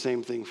fear does the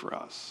same thing for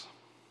us.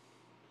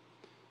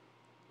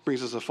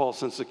 Brings us a false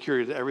sense of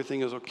security that everything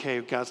is okay.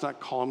 God's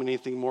not calling me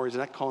anything more. He's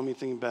not calling me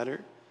anything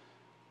better.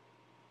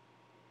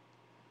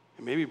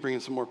 And maybe bringing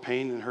some more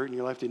pain and hurt in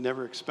your life that you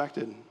never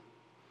expected.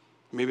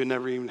 Maybe it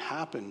never even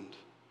happened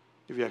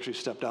if you actually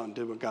stepped out and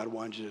did what God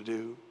wanted you to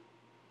do.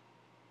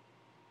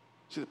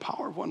 See, the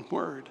power of one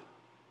word.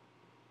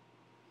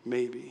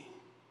 Maybe.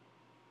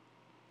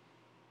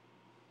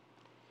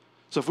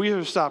 So if we were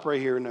to stop right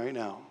here and right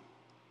now,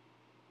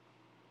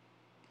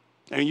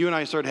 and you and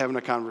I started having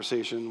a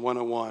conversation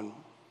one-on-one,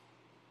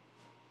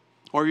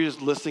 or you're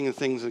just listening to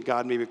things that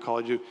God maybe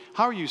called you,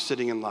 how are you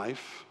sitting in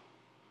life?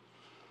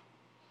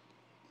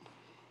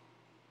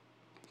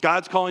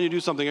 God's calling you to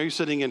do something. Are you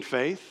sitting in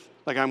faith,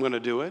 like I'm going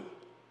to do it?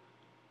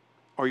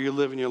 Or are you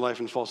living your life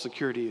in false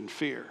security and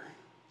fear?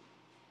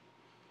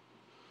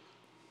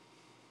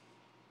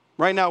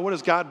 Right now, what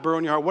does God burrow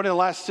in your heart? What in the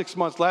last 6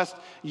 months, last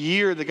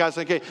year, that God's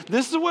saying, okay,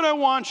 this is what I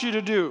want you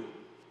to do.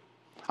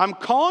 I'm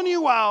calling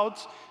you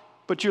out,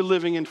 but you're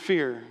living in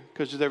fear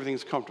because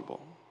everything's comfortable.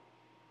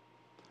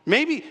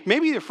 Maybe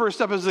your first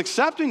step is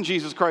accepting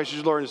Jesus Christ as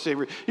your Lord and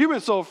Savior. You've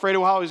been so afraid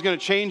of how he's going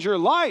to change your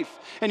life.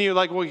 And you're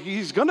like, well,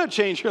 he's going to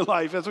change your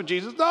life. That's what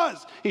Jesus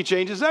does. He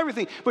changes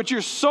everything. But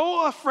you're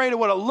so afraid of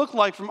what it looked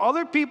like from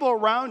other people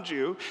around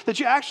you that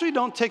you actually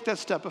don't take that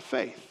step of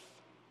faith.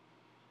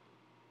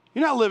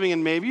 You're not living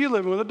in maybe, you're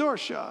living with a door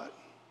shut.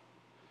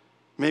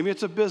 Maybe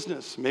it's a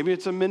business. Maybe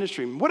it's a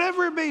ministry.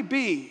 Whatever it may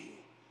be.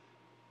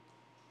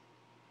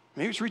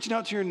 Maybe it's reaching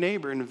out to your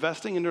neighbor and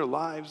investing in their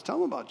lives. Tell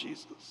them about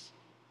Jesus.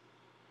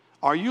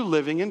 Are you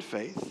living in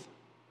faith?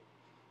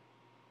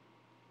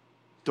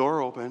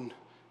 Door open.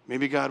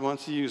 Maybe God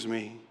wants to use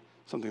me.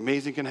 Something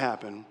amazing can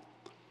happen.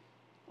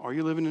 Are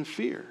you living in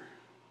fear?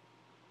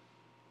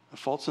 A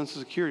false sense of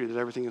security that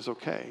everything is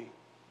okay.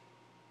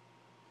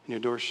 And your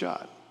door's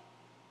shut.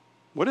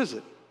 What is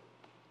it?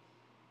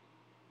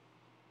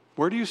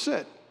 Where do you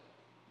sit?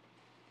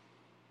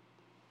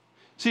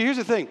 See, here's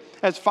the thing.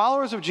 As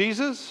followers of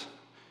Jesus,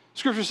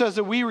 Scripture says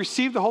that we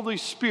receive the Holy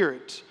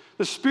Spirit.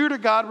 The Spirit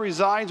of God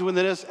resides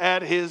within us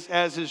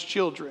as His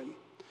children.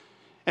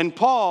 And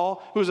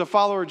Paul, who's a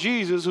follower of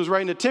Jesus, who's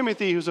writing to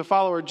Timothy, who's a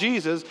follower of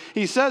Jesus,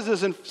 he says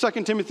this in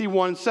 2 Timothy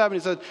 1:7. He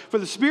says, "For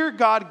the Spirit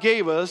God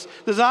gave us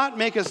does not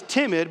make us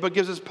timid, but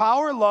gives us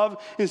power,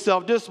 love, and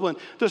self-discipline."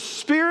 The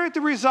Spirit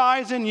that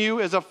resides in you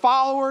as a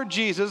follower of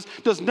Jesus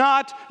does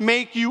not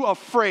make you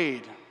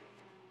afraid.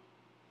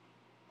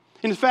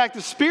 In fact,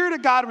 the Spirit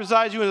of God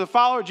resides in you as a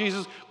follower of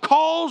Jesus,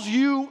 calls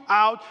you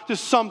out to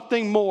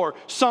something more,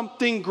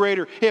 something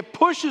greater. It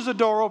pushes the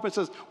door open and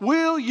says,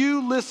 will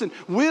you listen?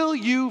 Will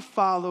you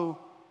follow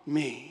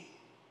me?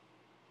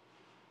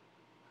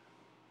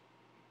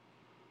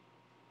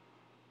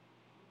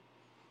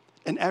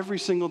 And every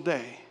single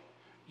day,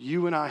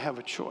 you and I have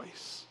a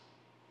choice.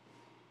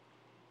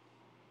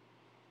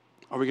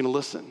 Are we going to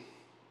listen?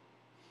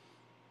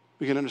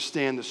 We can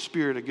understand the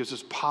Spirit that gives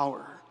us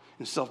power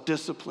and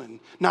self-discipline,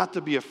 not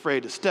to be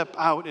afraid, to step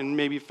out in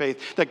maybe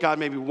faith that God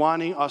may be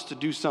wanting us to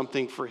do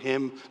something for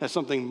Him, that's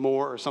something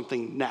more or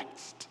something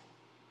next.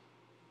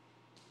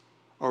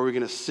 Or are we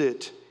going to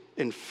sit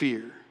in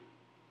fear?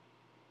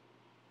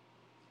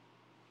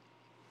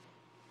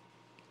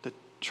 To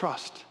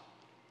trust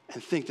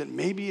and think that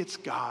maybe it's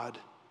God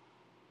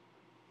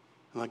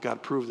and let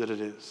God prove that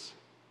it is.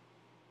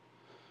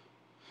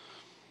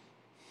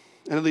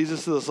 And it leads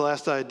us to this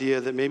last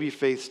idea that maybe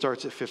faith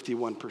starts at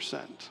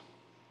 51%.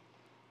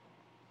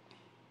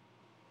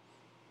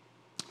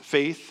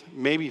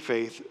 Maybe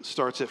faith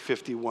starts at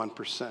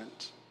 51%.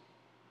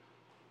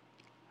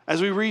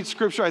 As we read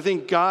Scripture, I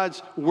think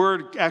God's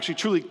Word actually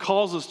truly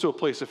calls us to a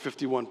place of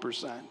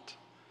 51%.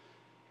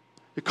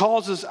 It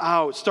calls us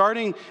out,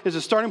 starting as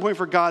a starting point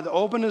for God to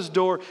open His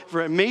door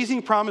for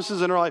amazing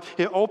promises in our life.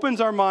 It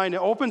opens our mind,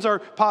 it opens our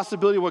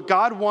possibility of what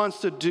God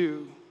wants to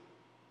do.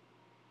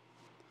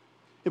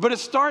 But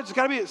it's got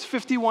to be at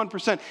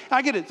 51%.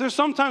 I get it. There's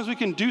sometimes we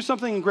can do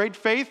something in great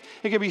faith,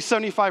 it can be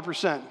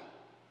 75%.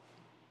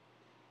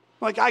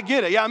 Like, I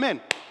get it. Yeah, I'm in.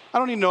 I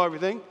don't need to know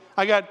everything.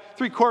 I got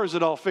 3/4 of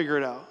it all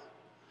figured out.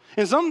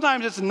 And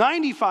sometimes it's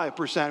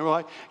 95%. We're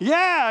like,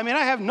 yeah,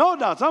 I have no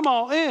doubts. I'm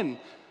all in.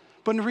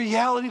 But in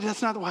reality,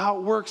 that's not how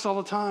it works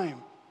all the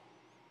time.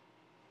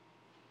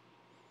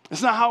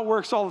 It's not how it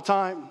works all the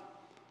time.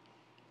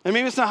 And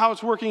maybe it's not how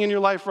it's working in your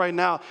life right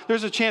now.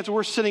 There's a chance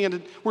we're sitting at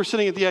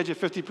the edge at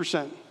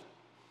 50%.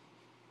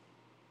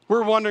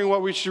 We're wondering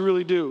what we should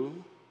really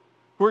do.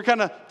 We're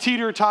kind of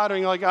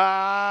teeter-tottering, like,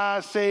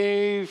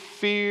 say,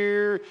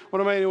 fear,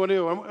 what am I going to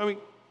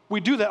do? We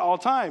do that all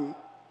the time.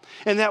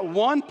 And that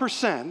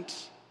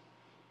 1%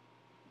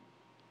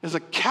 is a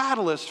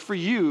catalyst for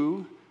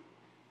you,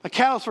 a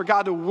catalyst for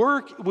God to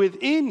work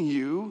within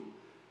you.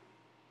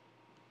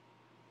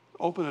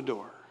 Open a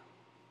door.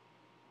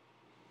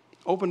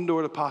 Open the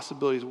door to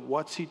possibilities of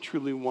what He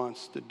truly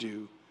wants to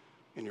do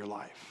in your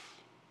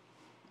life.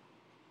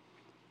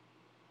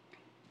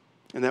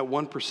 And that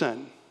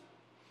 1%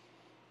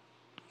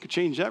 could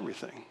change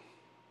everything.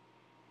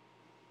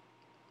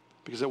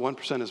 Because that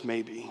 1% is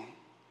maybe.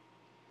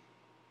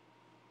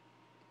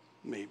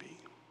 Maybe.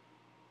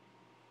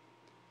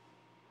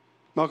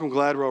 Malcolm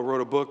Gladwell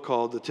wrote a book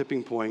called The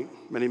Tipping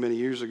Point many, many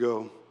years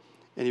ago.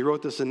 And he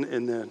wrote this in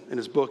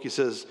his book. He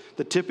says,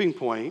 the tipping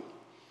point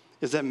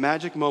is that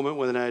magic moment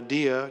when an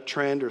idea,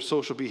 trend, or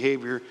social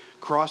behavior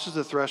crosses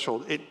the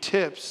threshold. It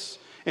tips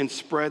and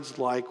spreads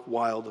like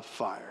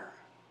wildfire.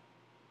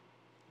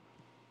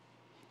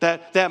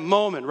 That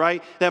moment,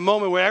 right? That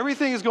moment where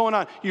everything is going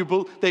on.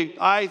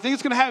 I think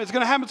it's going to happen. It's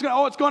going to happen.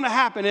 It's going to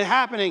happen. It's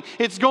happening.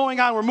 It's going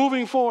on. We're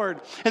moving forward.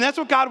 And that's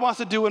what God wants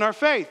to do in our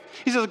faith.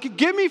 He says,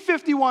 give me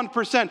 51%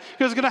 because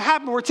it's going to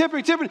happen. We're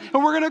tipping, and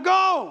we're going to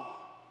go.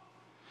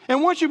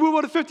 And once you move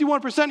on to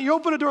 51%, you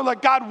open a door,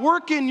 let God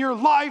work in your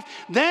life,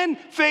 then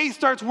faith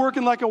starts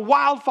working like a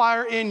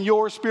wildfire in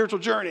your spiritual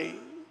journey.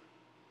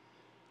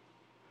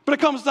 But it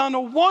comes down to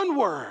one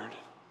word.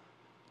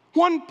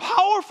 One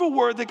powerful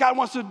word that God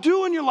wants to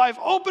do in your life,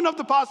 open up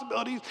the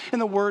possibilities, and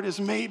the word is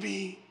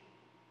maybe.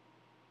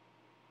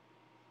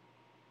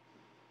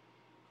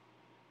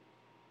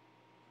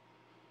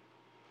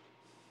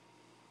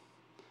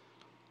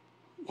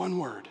 One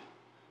word.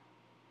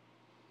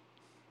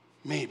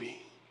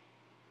 Maybe.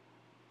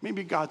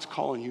 Maybe God's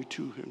calling you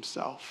to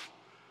Himself,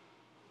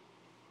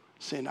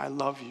 saying, I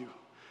love you.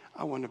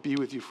 I want to be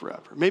with you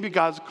forever. Maybe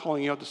God's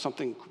calling you out to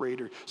something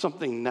greater,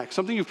 something next,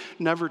 something you've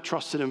never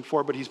trusted Him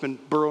for, but He's been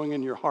burrowing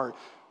in your heart.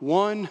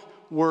 One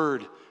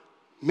word,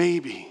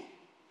 maybe.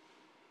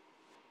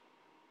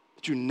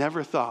 that you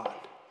never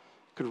thought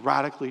could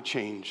radically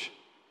change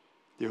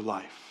your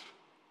life.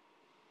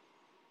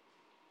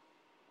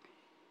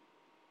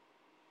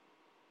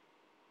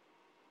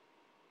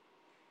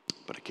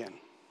 But it can.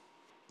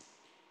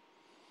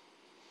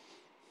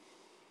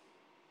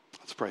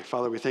 Let's pray.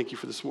 Father, we thank you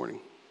for this morning.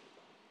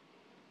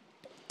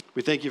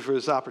 We thank you for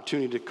this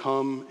opportunity to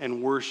come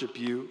and worship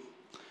you.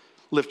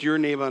 Lift your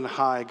name on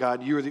high,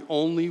 God. You are the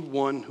only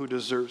one who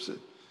deserves it.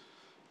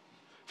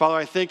 Father,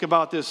 I think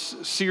about this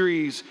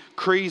series,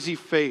 Crazy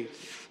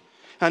Faith,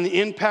 and the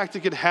impact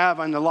it could have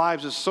on the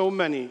lives of so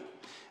many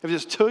if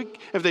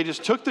they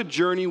just took the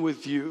journey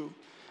with you,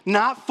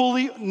 not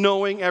fully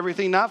knowing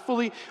everything, not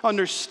fully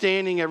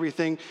understanding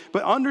everything,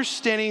 but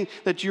understanding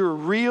that you're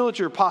real, that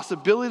you're a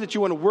possibility, that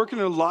you want to work in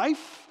their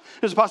life.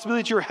 There's a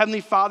possibility that you're a heavenly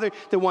Father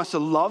that wants to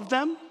love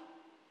them,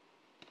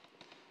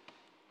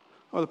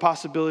 or the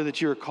possibility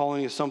that you're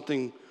calling us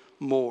something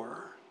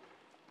more.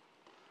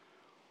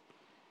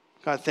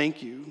 God,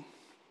 thank you.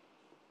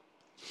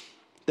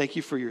 Thank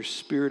you for your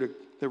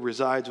Spirit that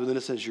resides within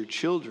us as your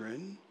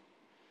children,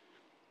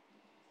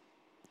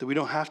 that we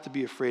don't have to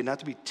be afraid, not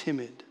to be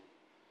timid,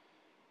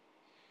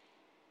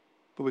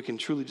 but we can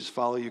truly just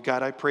follow you.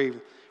 God, I pray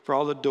for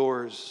all the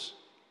doors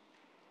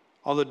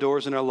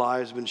in our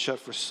lives have been shut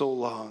for so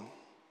long.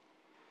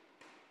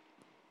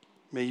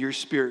 May your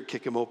Spirit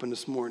kick them open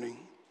this morning.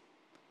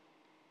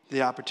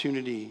 The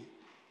opportunity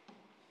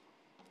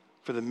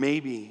for the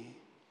maybe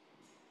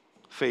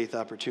faith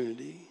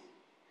opportunity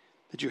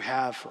that you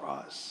have for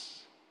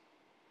us.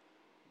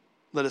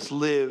 Let us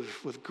live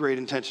with great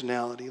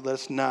intentionality. Let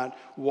us not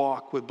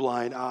walk with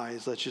blind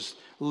eyes. Let's just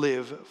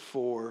live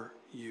for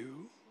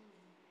you.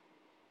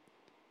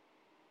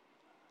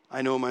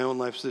 I know in my own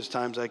life, there's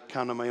times I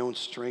count on my own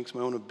strengths,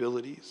 my own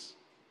abilities.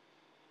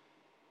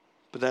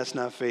 But that's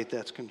not faith,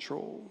 that's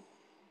control.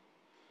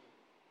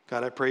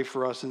 God, I pray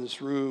for us in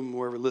this room,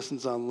 whoever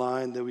listens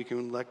online, that we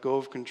can let go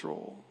of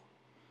control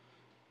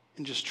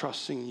and just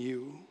trusting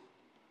you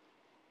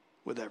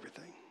with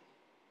everything.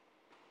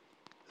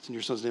 It's in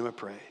your Son's name I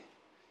pray.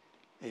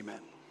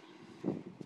 Amen.